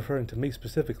the game's referring to me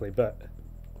specifically, but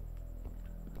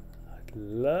I'd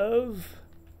love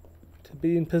to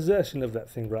be in possession of that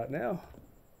thing right now.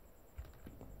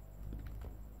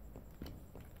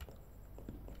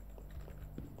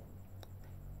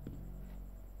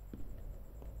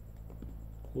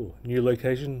 Ooh, new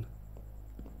location.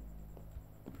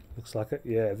 Looks like it.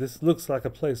 Yeah, this looks like a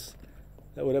place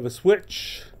that would have a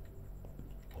switch.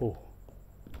 Oh.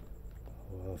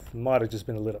 Well, it might have just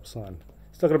been a lit up sign.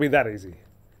 It's not going to be that easy.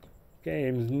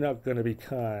 Game's not going to be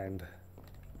kind.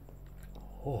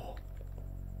 Oh.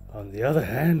 On the other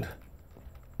hand,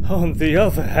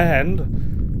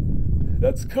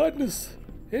 that's kindness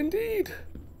indeed.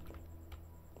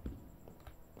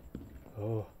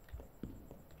 Oh.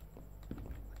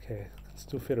 Okay, can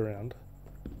still fit around.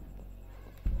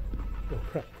 Oh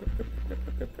crap,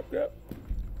 crap.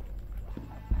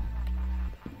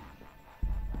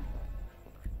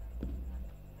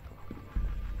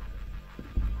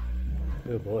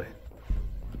 Oh boy.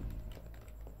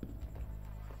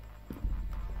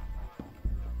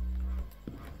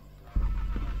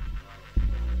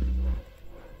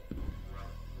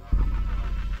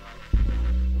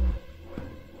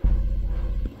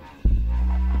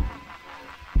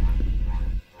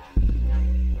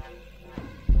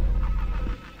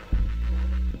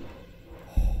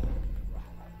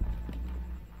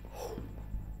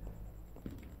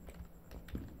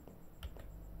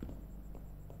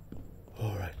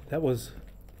 That was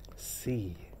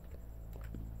C.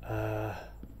 One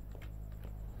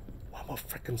more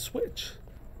frickin' switch.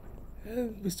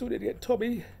 And we still need to get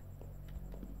Tomy.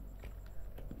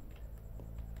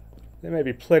 There may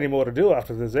be plenty more to do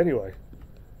after this anyway.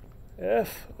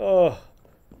 F. Oh.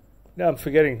 Now I'm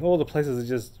forgetting. All the places are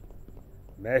just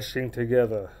mashing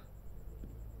together.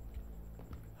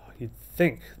 Oh, you'd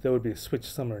think there would be a switch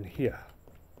somewhere in here.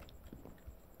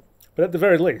 But at the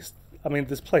very least, I mean,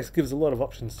 this place gives a lot of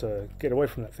options to get away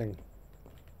from that thing.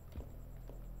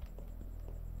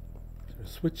 Is there a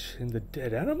switch in the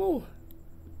dead animal?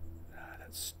 Ah,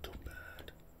 that's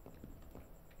stupid.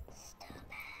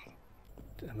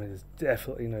 I mean, there's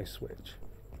definitely no switch.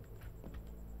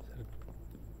 Is that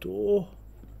a door?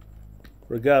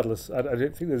 Regardless, I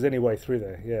don't think there's any way through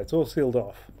there. Yeah, it's all sealed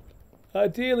off.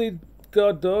 Ideally,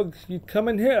 God dog, you'd come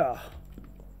in here.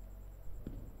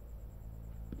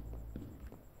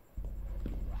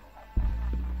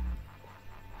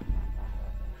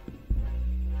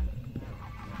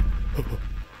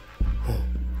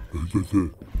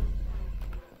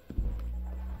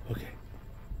 Okay.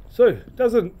 So,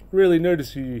 doesn't really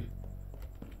notice you.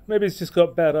 Maybe it's just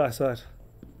got bad eyesight.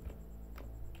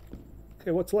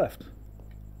 Okay, what's left?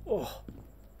 Oh.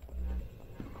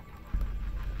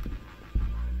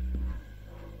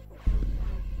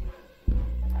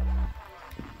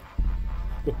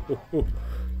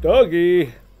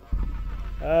 Doggy!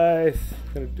 I'm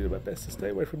gonna do my best to stay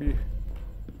away from you.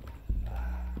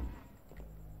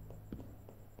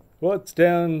 What's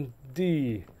down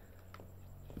D?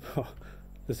 Oh,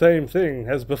 the same thing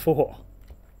as before.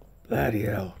 Bloody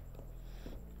hell.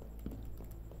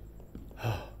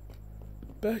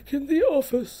 Back in the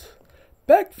office.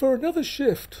 Back for another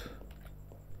shift.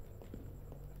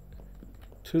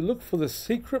 To look for the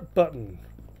secret button.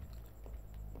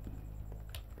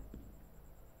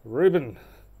 Reuben.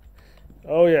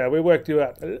 Oh yeah, we worked you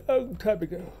out a long time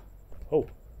ago. Oh,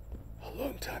 a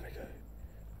long time ago.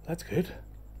 That's good.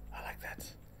 I like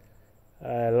that.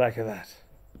 I like that.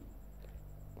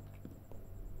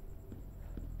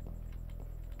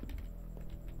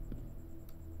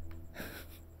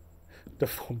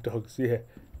 Deformed dogs, yeah.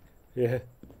 Yeah.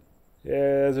 Yeah,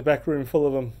 there's a back room full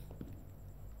of them.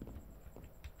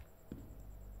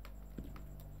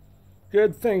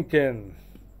 Good thinking.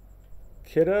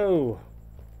 Kiddo.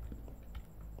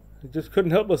 I just couldn't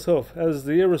help myself as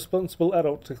the irresponsible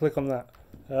adult to click on that.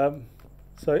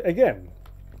 So again,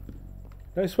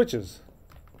 no switches.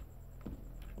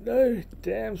 No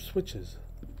damn switches.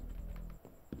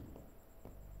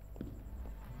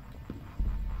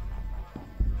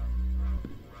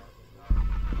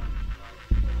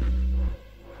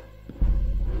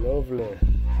 Lovely.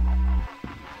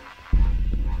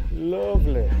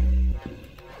 Lovely.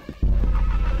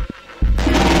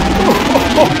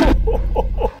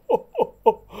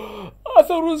 I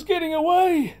thought I was getting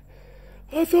away.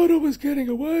 I thought I was getting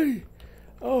away.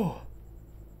 Oh.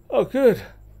 Oh, good.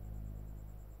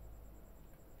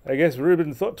 I guess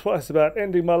Reuben thought twice about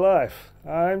ending my life.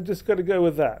 I'm just going to go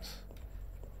with that.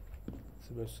 It's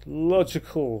the most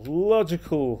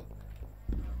logical.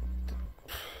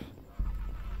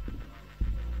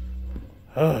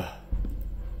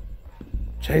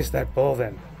 Chase that ball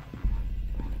then.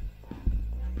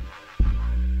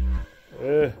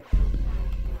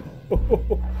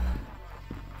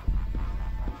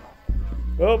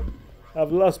 Oh,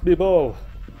 I've lost my ball.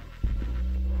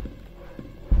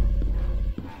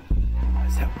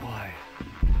 Is that why?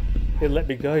 It let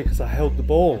me go because I held the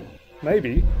ball.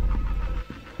 Maybe.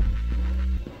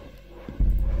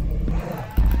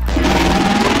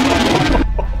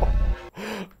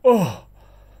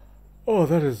 Oh,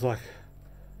 that is like,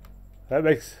 that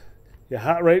makes your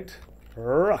heart rate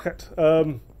rocket.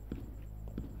 I'd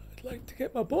like to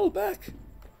get my ball back.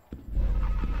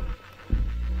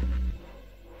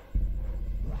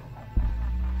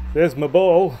 There's my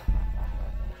ball.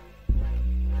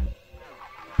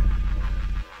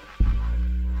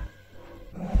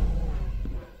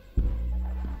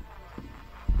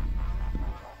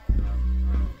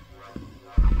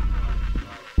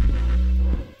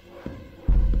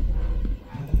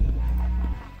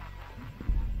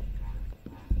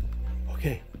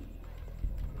 Okay.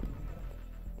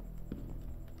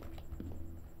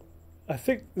 I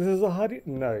think this is a hidey.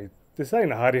 No, this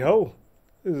ain't a hidey hole.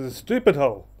 This is a stupid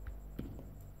hole.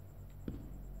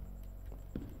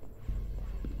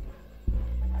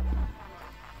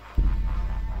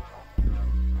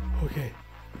 Okay,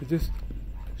 I just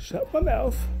shut my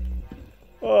mouth.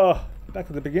 Oh, back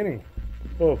at the beginning.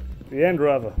 Oh, the end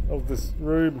rather of this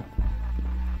room.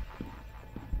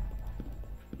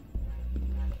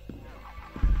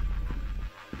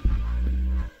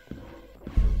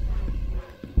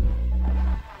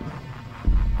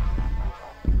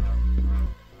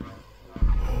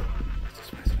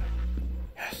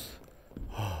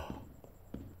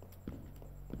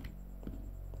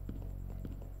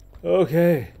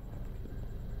 Okay.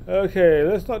 Okay,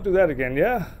 let's not do that again,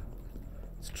 yeah?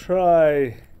 Let's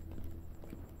try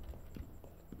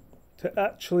to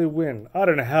actually win. I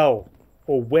don't know how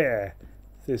or where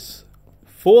this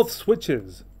fourth switch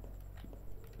is.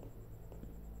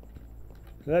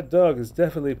 That dog has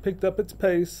definitely picked up its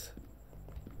pace.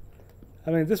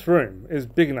 I mean, this room is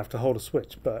big enough to hold a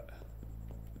switch, but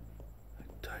I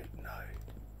don't know.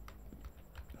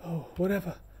 Oh,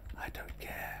 whatever. I don't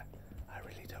care. I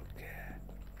really don't care.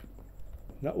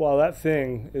 Not while that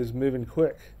thing is moving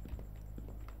quick.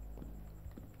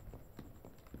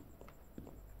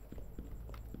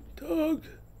 Dog.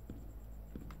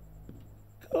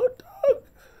 Go, dog.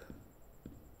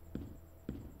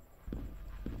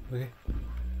 Okay.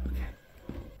 Okay.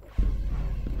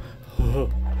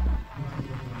 Oh.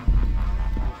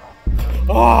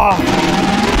 Ah!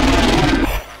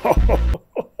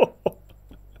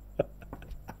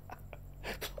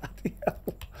 Bloody hell.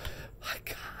 I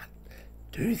can't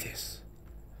do this.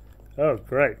 Oh,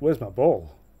 great. Where's my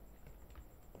ball?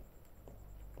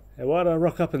 Hey, why did I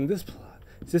rock up in this part?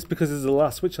 Is this because this is the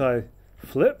last switch I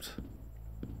flipped?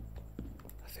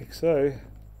 I think so.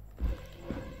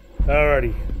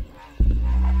 Alrighty.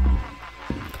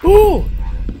 Ooh!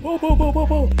 Whoa, whoa, whoa, whoa,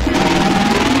 whoa!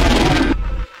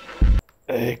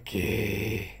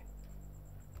 Okay.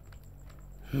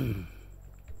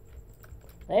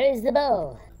 Where is the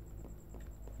ball?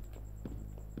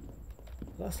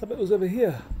 Last time it was over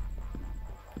here.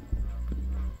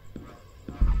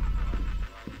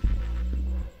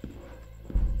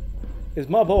 Is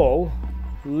my ball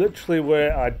literally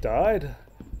where I died?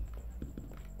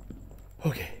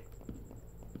 Okay.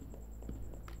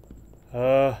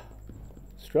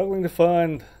 Struggling to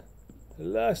find the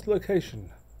last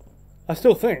location. I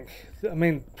still think, I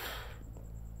mean,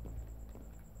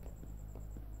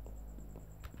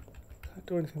 can't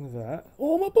do anything with that.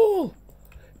 Oh, my ball!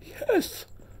 Yes!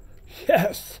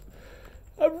 Yes!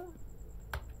 I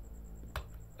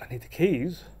need the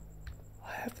keys.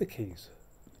 I have the keys.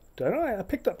 Don't I? I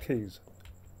picked up keys.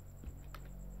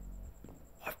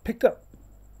 I've picked up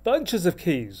bunches of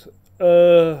keys.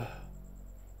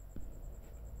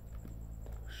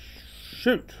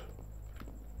 Shoot.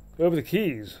 Where were the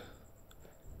keys?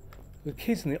 The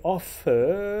keys in the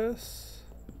office.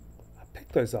 I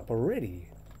picked those up already.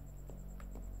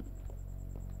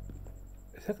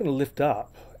 Is that going to lift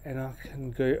up and I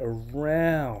can go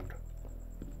around?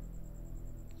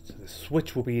 So the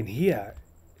switch will be in here.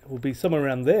 It will be somewhere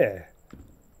around there.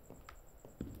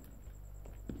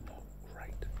 Oh,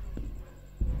 great.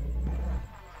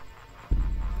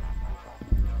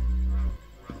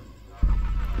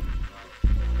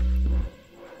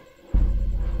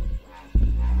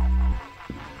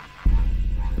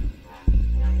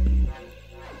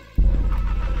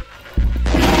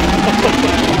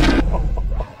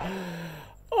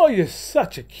 Oh, you're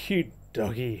such a cute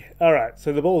doggy. Alright,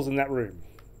 so the ball's in that room.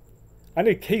 I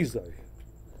need keys though.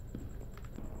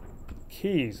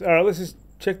 Keys. Alright, let's just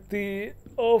check the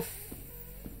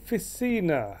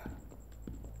officina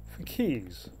for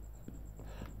keys.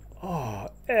 Oh,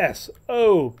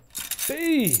 S-O-B.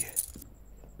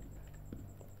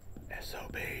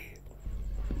 S-O-B.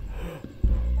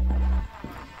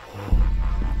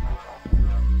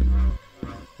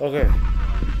 Okay.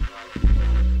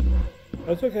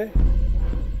 That's okay.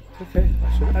 It's okay.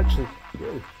 I should actually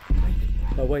really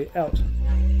make my way out.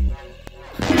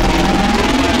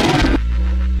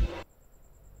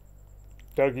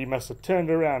 Doggy must have turned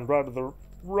around right at the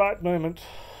right moment.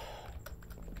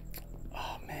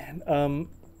 Oh man.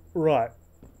 Right.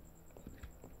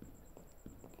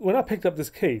 When I picked up this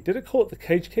key, did it call it the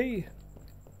cage key?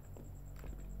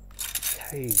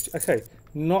 Cage. Okay.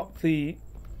 Not the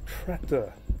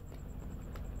tractor.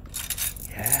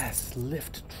 Yes,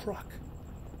 lift truck.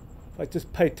 If I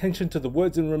just pay attention to the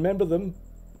words and remember them,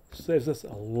 saves us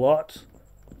a lot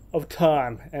of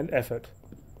time and effort.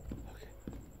 Okay.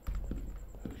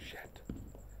 Oh shit.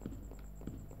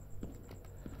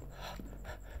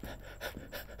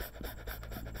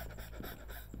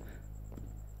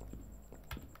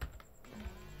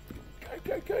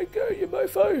 Go, you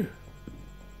mofo!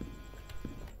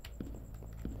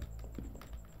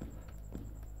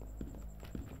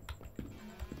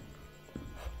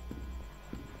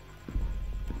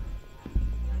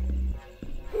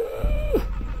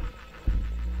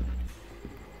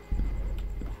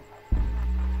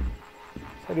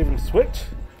 Can't even switch.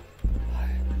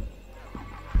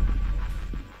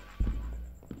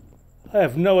 I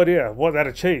have no idea what that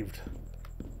achieved.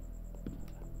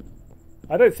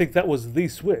 I don't think that was the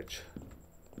switch.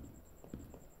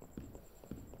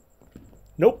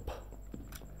 Nope.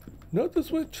 Not the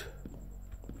switch.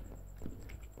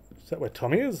 Is that where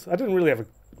Tomy is? I didn't really have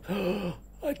a...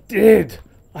 I did!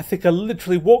 I think I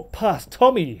literally walked past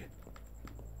Tomy.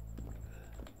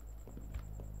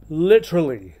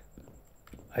 Literally.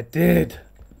 I did.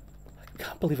 I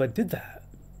can't believe I did that.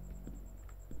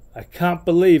 I can't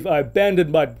believe I abandoned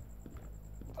my... Best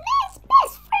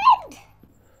friend!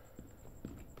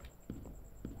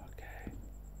 Okay.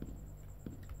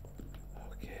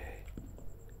 Okay.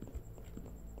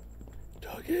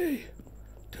 Doggy!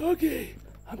 Doggy!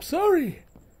 I'm sorry!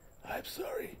 I'm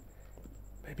sorry.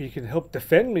 Maybe you can help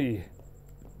defend me.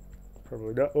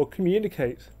 Probably not. Or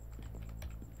communicate.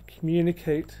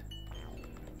 Communicate.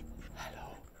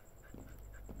 Hello.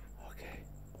 Okay.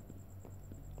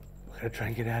 We're gonna try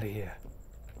and get out of here.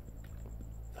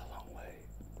 The long way.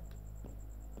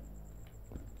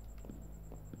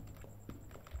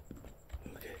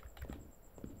 Okay.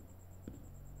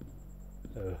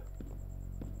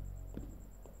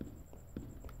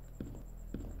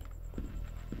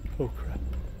 Oh crap.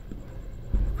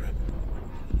 Crap.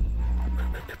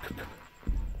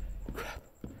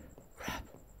 Crap.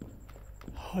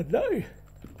 Oh no.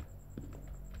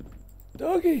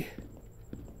 Doggy.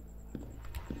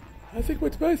 I think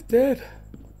we're both dead.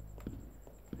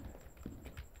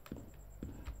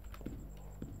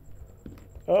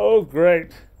 Oh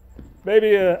great.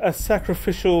 Maybe a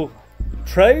sacrificial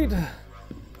trade?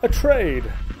 A trade.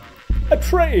 A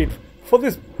trade for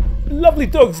this lovely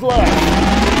dog's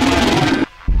life.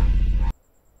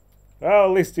 Well,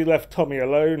 at least he left Tommy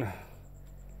alone.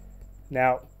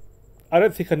 Now, I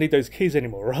don't think I need those keys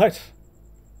anymore, right?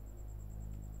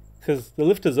 Because the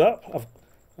lift is up.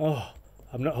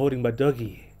 I'm not holding my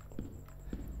doggy.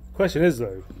 Question is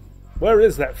though, where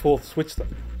is that fourth switch though?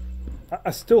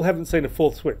 I still haven't seen a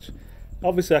fourth switch.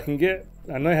 Obviously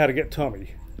I know how to get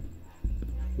Tommy.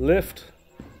 Lift,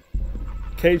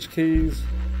 cage keys,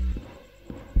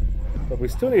 but we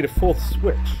still need a fourth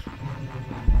switch.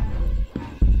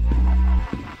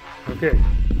 Okay.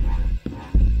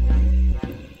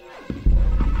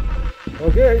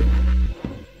 Okay.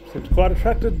 Seems quite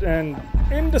attracted and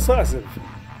indecisive.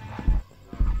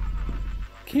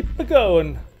 Keep it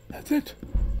going. That's it.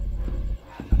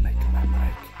 I'm not making my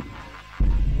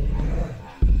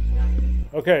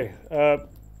break. Okay.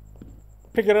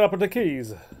 Picking up at the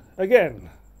keys. Again.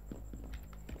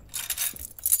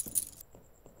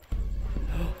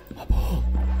 My ball.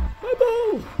 My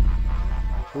ball.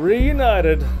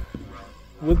 Reunited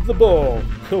with the ball.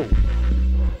 Cool.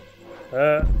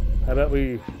 How about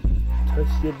we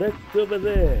touch you back over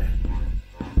there?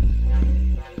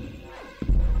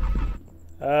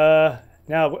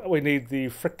 Now we need the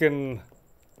frickin'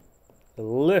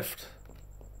 lift.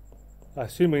 I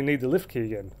assume we need the lift key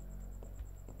again.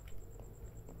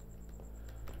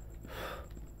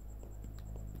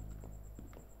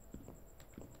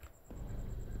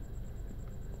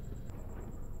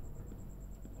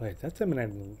 Wait, that's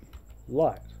emanating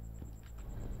light.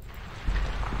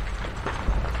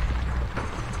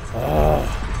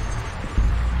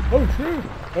 Oh shit!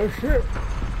 Oh shit!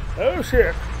 Oh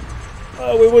shit!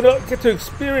 Oh, we will not get to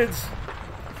experience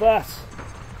that.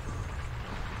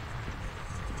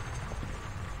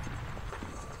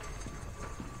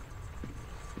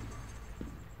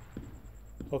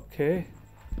 Okay.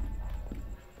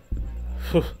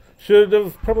 Should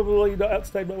have probably not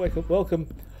outstayed my welcome.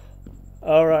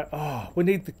 Alright. Oh, we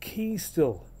need the keys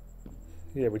still.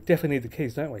 Yeah, we definitely need the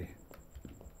keys, don't we?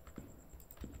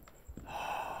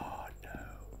 Oh, no.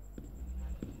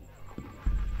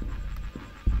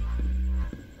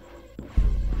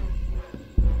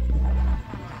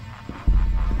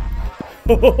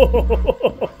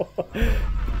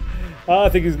 I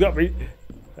think he's got me.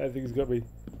 I think he's got me.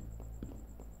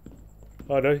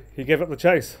 Oh no, he gave up the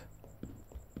chase.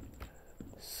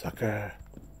 Sucker.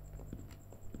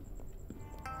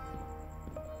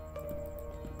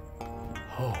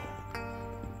 Oh.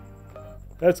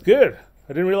 That's good.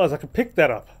 I didn't realize I could pick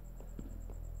that up.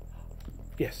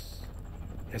 Yes.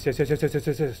 Yes, yes, yes, yes, yes, yes,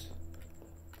 yes, yes.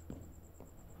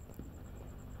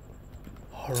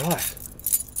 Alright.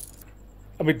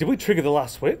 I mean, did we trigger the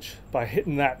last switch by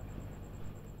hitting that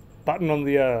button on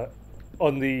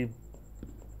the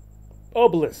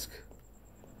obelisk?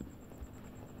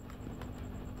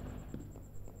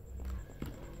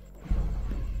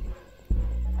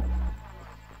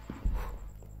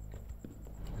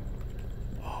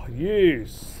 Oh, you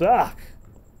suck.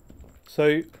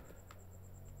 So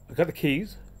I got the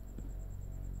keys.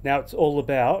 Now it's all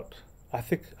about, I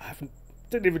think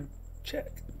didn't even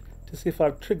check to see if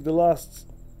I've triggered the last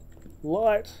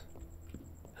light.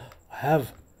 I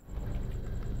have.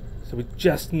 So we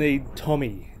just need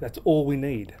Tommy. That's all we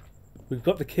need. We've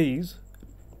got the keys.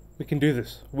 We can do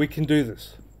this. We can do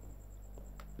this.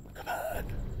 Come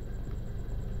on.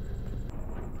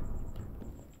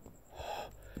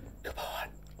 Come on.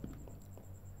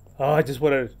 Oh, I just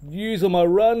want to use on my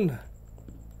run.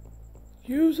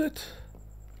 Use it.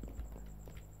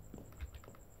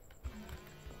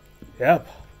 Yep.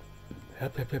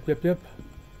 Yep, yep, yep, yep, yep.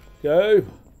 Go.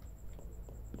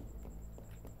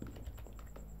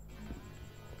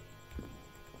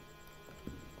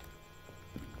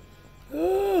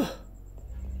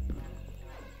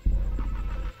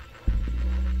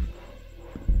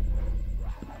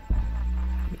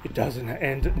 it doesn't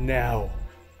end now.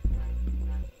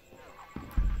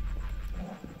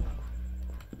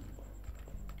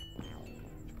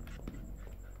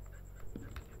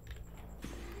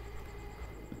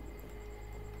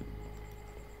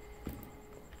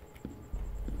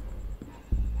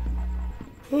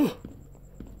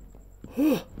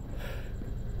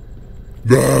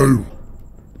 No!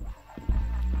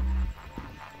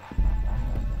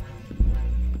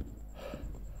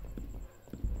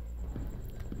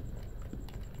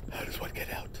 How does one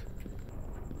get out?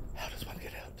 How does one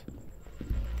get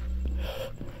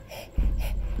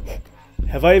out?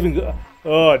 Have I even got...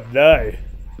 Oh no.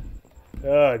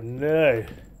 Oh no.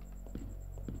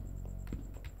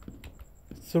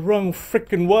 It's the wrong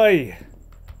frickin' way.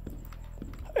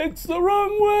 It's the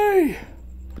wrong way.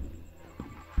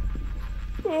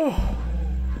 Oh.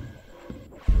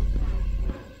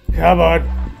 Come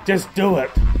on, just do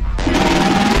it.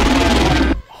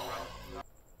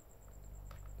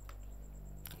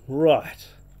 Right.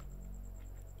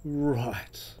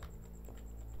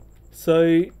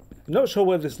 So, not sure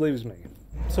where this leaves me.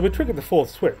 So we triggered the fourth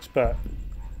switch, but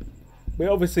we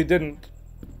obviously didn't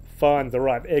find the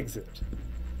right exit.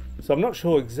 So I'm not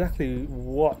sure exactly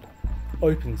what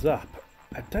opens up.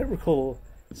 I don't recall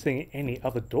seeing any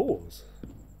other doors.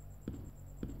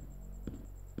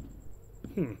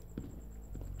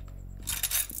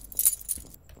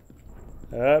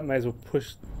 May as well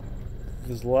push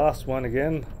this last one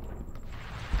again.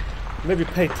 Maybe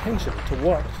pay attention to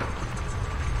what.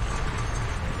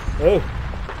 Oh,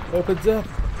 opens up.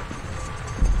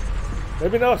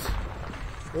 Maybe not.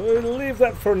 We'll leave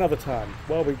that for another time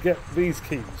while we get these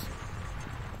keys.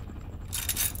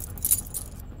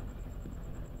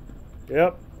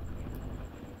 Yep.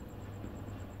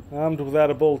 Armed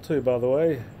without a ball too, by the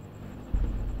way.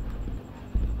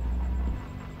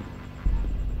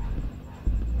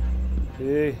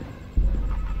 Yeah.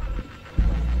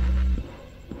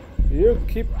 You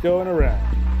keep going around.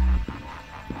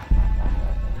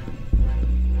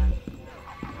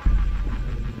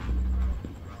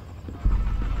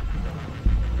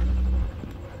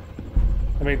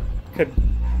 I mean,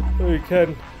 we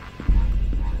can.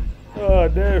 Oh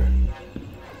no.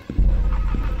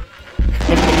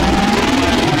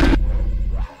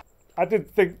 I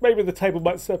did think maybe the table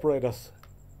might separate us.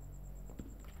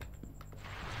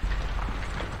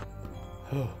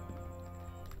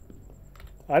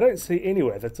 I don't see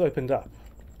anywhere that's opened up.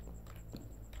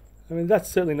 I mean, that's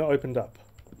certainly not opened up.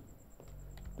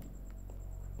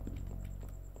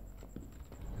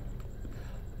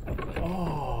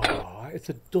 Oh, it's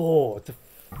a door. It's a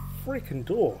freaking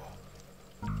door.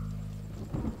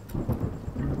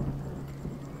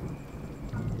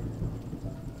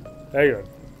 There you go.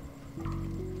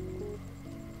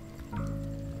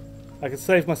 I can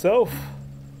save myself.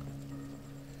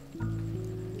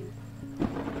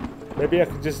 Maybe I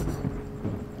could just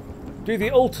do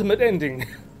the ultimate ending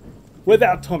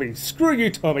without Tommy. Screw you,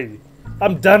 Tommy.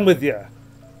 I'm done with you.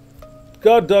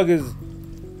 God dog is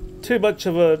too much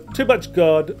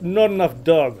God, not enough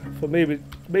dog for me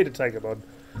to take him on.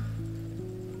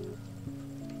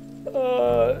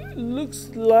 Looks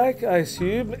like, I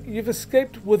assume, you've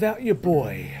escaped without your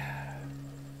boy.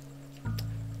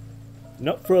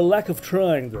 Not for a lack of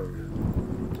trying, though.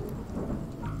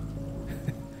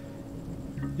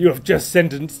 You have just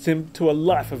sentenced him to a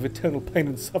life of eternal pain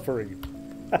and suffering.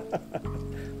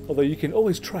 Although you can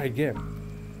always try again.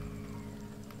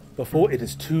 Before it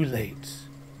is too late.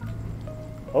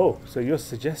 Oh, so you're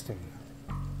suggesting.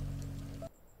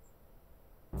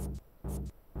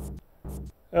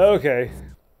 Okay.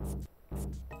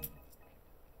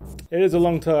 It is a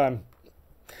long time.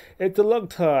 It's a long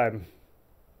time.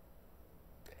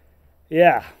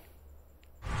 Yeah.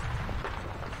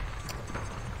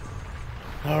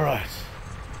 Alright.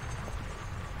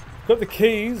 Got the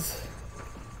keys.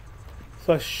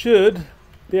 So I should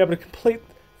be able to complete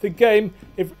the game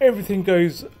if everything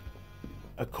goes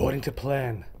according to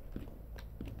plan.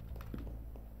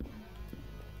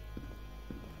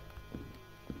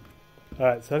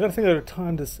 Alright, so I gotta think I've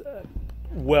timed this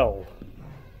well.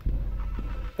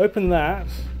 Open that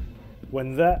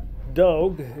when that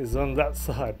dog is on that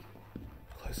side.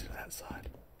 Closer to that side.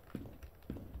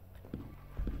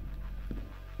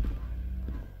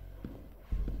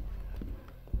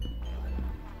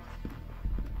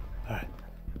 Alright.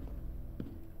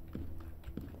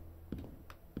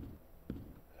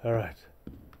 Alright.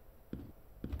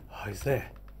 Oh, he's there.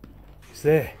 He's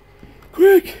there.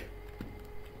 Quick!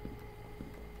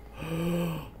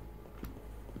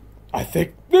 I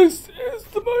think this is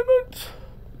the moment.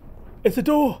 It's a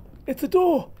door. It's a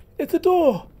door. It's a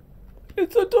door.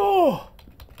 It's a door.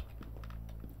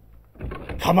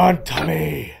 Come on,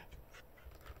 Tommy.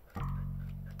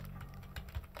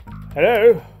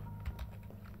 Hello.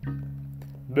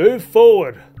 Move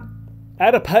forward.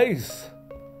 At a pace.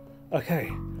 Okay.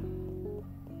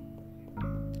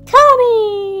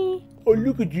 Tomy! Oh,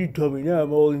 look at you, Tommy. Now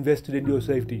I'm all invested in your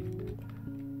safety.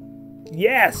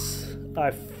 Yes!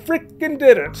 I frickin'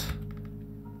 did it!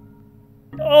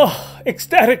 Oh,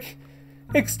 ecstatic!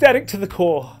 Ecstatic to the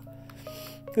core.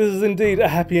 This is indeed a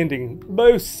happy ending.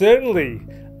 Most certainly.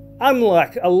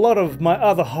 Unlike a lot of my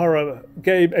other horror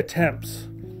game attempts.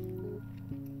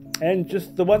 And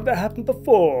just the one that happened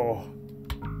before.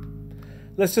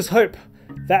 Let's just hope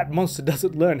that monster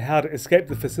doesn't learn how to escape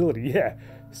the facility. Yeah,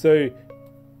 so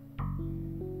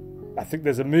I think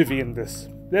there's a movie in this.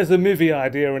 There's a movie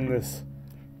idea in this.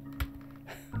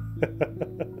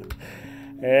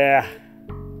 Yeah.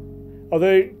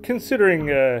 Although, considering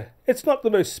it's not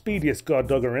the most speediest guard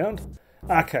dog around.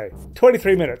 Okay,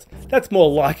 23 minutes. That's more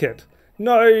like it.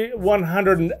 No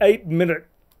 108-minute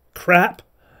crap.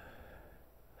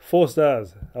 4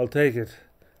 stars. I'll take it.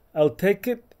 I'll take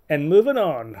it and moving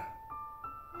on.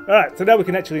 Alright, so now we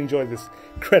can actually enjoy this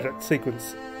credit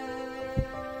sequence.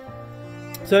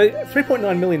 So,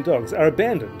 3.9 million dogs are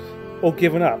abandoned or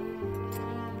given up.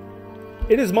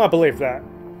 It is my belief that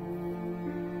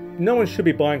no one should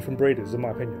be buying from breeders, in my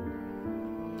opinion.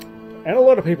 And a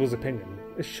lot of people's opinion.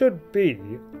 It should be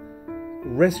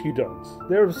rescue dogs.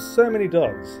 There are so many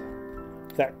dogs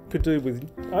that could do with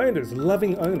owners,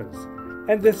 loving owners.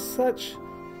 And there's such...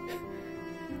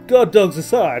 God dogs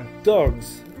aside,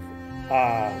 dogs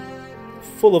are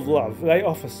full of love. They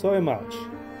offer so much.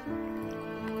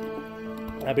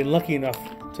 I've been lucky enough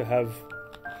to have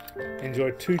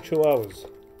enjoyed 2 chihuahuas.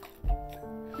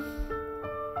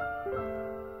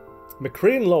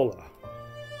 McCree and Lola.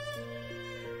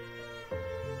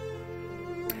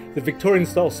 The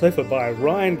Victorian-style sofa by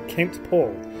Ryan Kent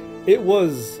Paul. It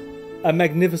was a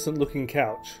magnificent looking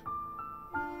couch.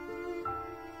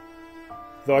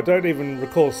 Though I don't even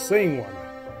recall seeing one.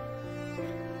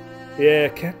 Yeah,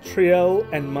 Catriel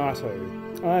and Marto.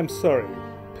 I'm sorry,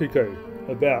 Puko,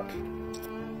 about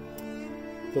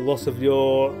the loss of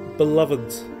your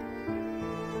beloveds.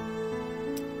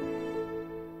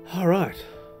 Alright.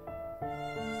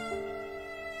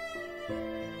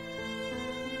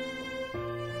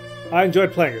 I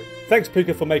enjoyed playing it. Thanks,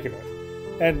 Puko, for making it.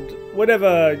 And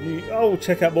whenever you... I'll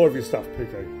check out more of your stuff,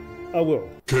 Puko. I will.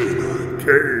 Canine.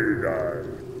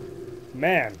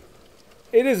 Man,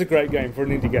 it is a great game for an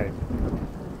indie game.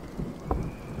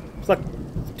 It's like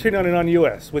 $2.99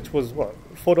 US, which was, what,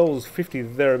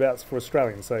 $4.50 thereabouts for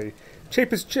Australian, so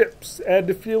cheap as chips. And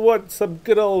if you want some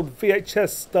good old VHS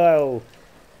style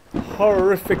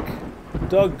horrific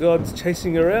dog gods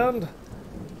chasing around,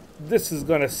 this is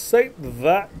going to sate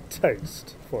that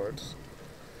taste for it.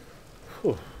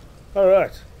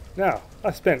 Alright, now,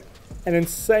 I spent an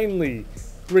insanely,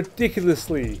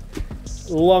 ridiculously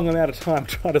long amount of time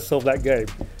trying to solve that game.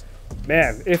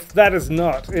 Man, if that is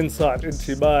not insight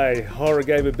into my horror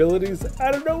game abilities,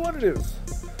 I don't know what it is.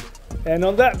 And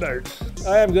on that note,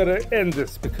 I am going to end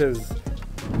this because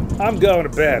I'm going to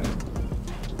bed.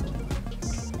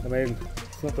 I mean,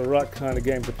 it's not the right kind of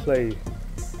game to play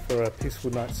for a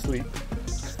peaceful night's sleep.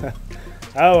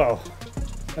 Oh well.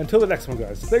 Until the next one,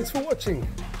 guys. Thanks for watching.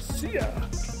 See ya.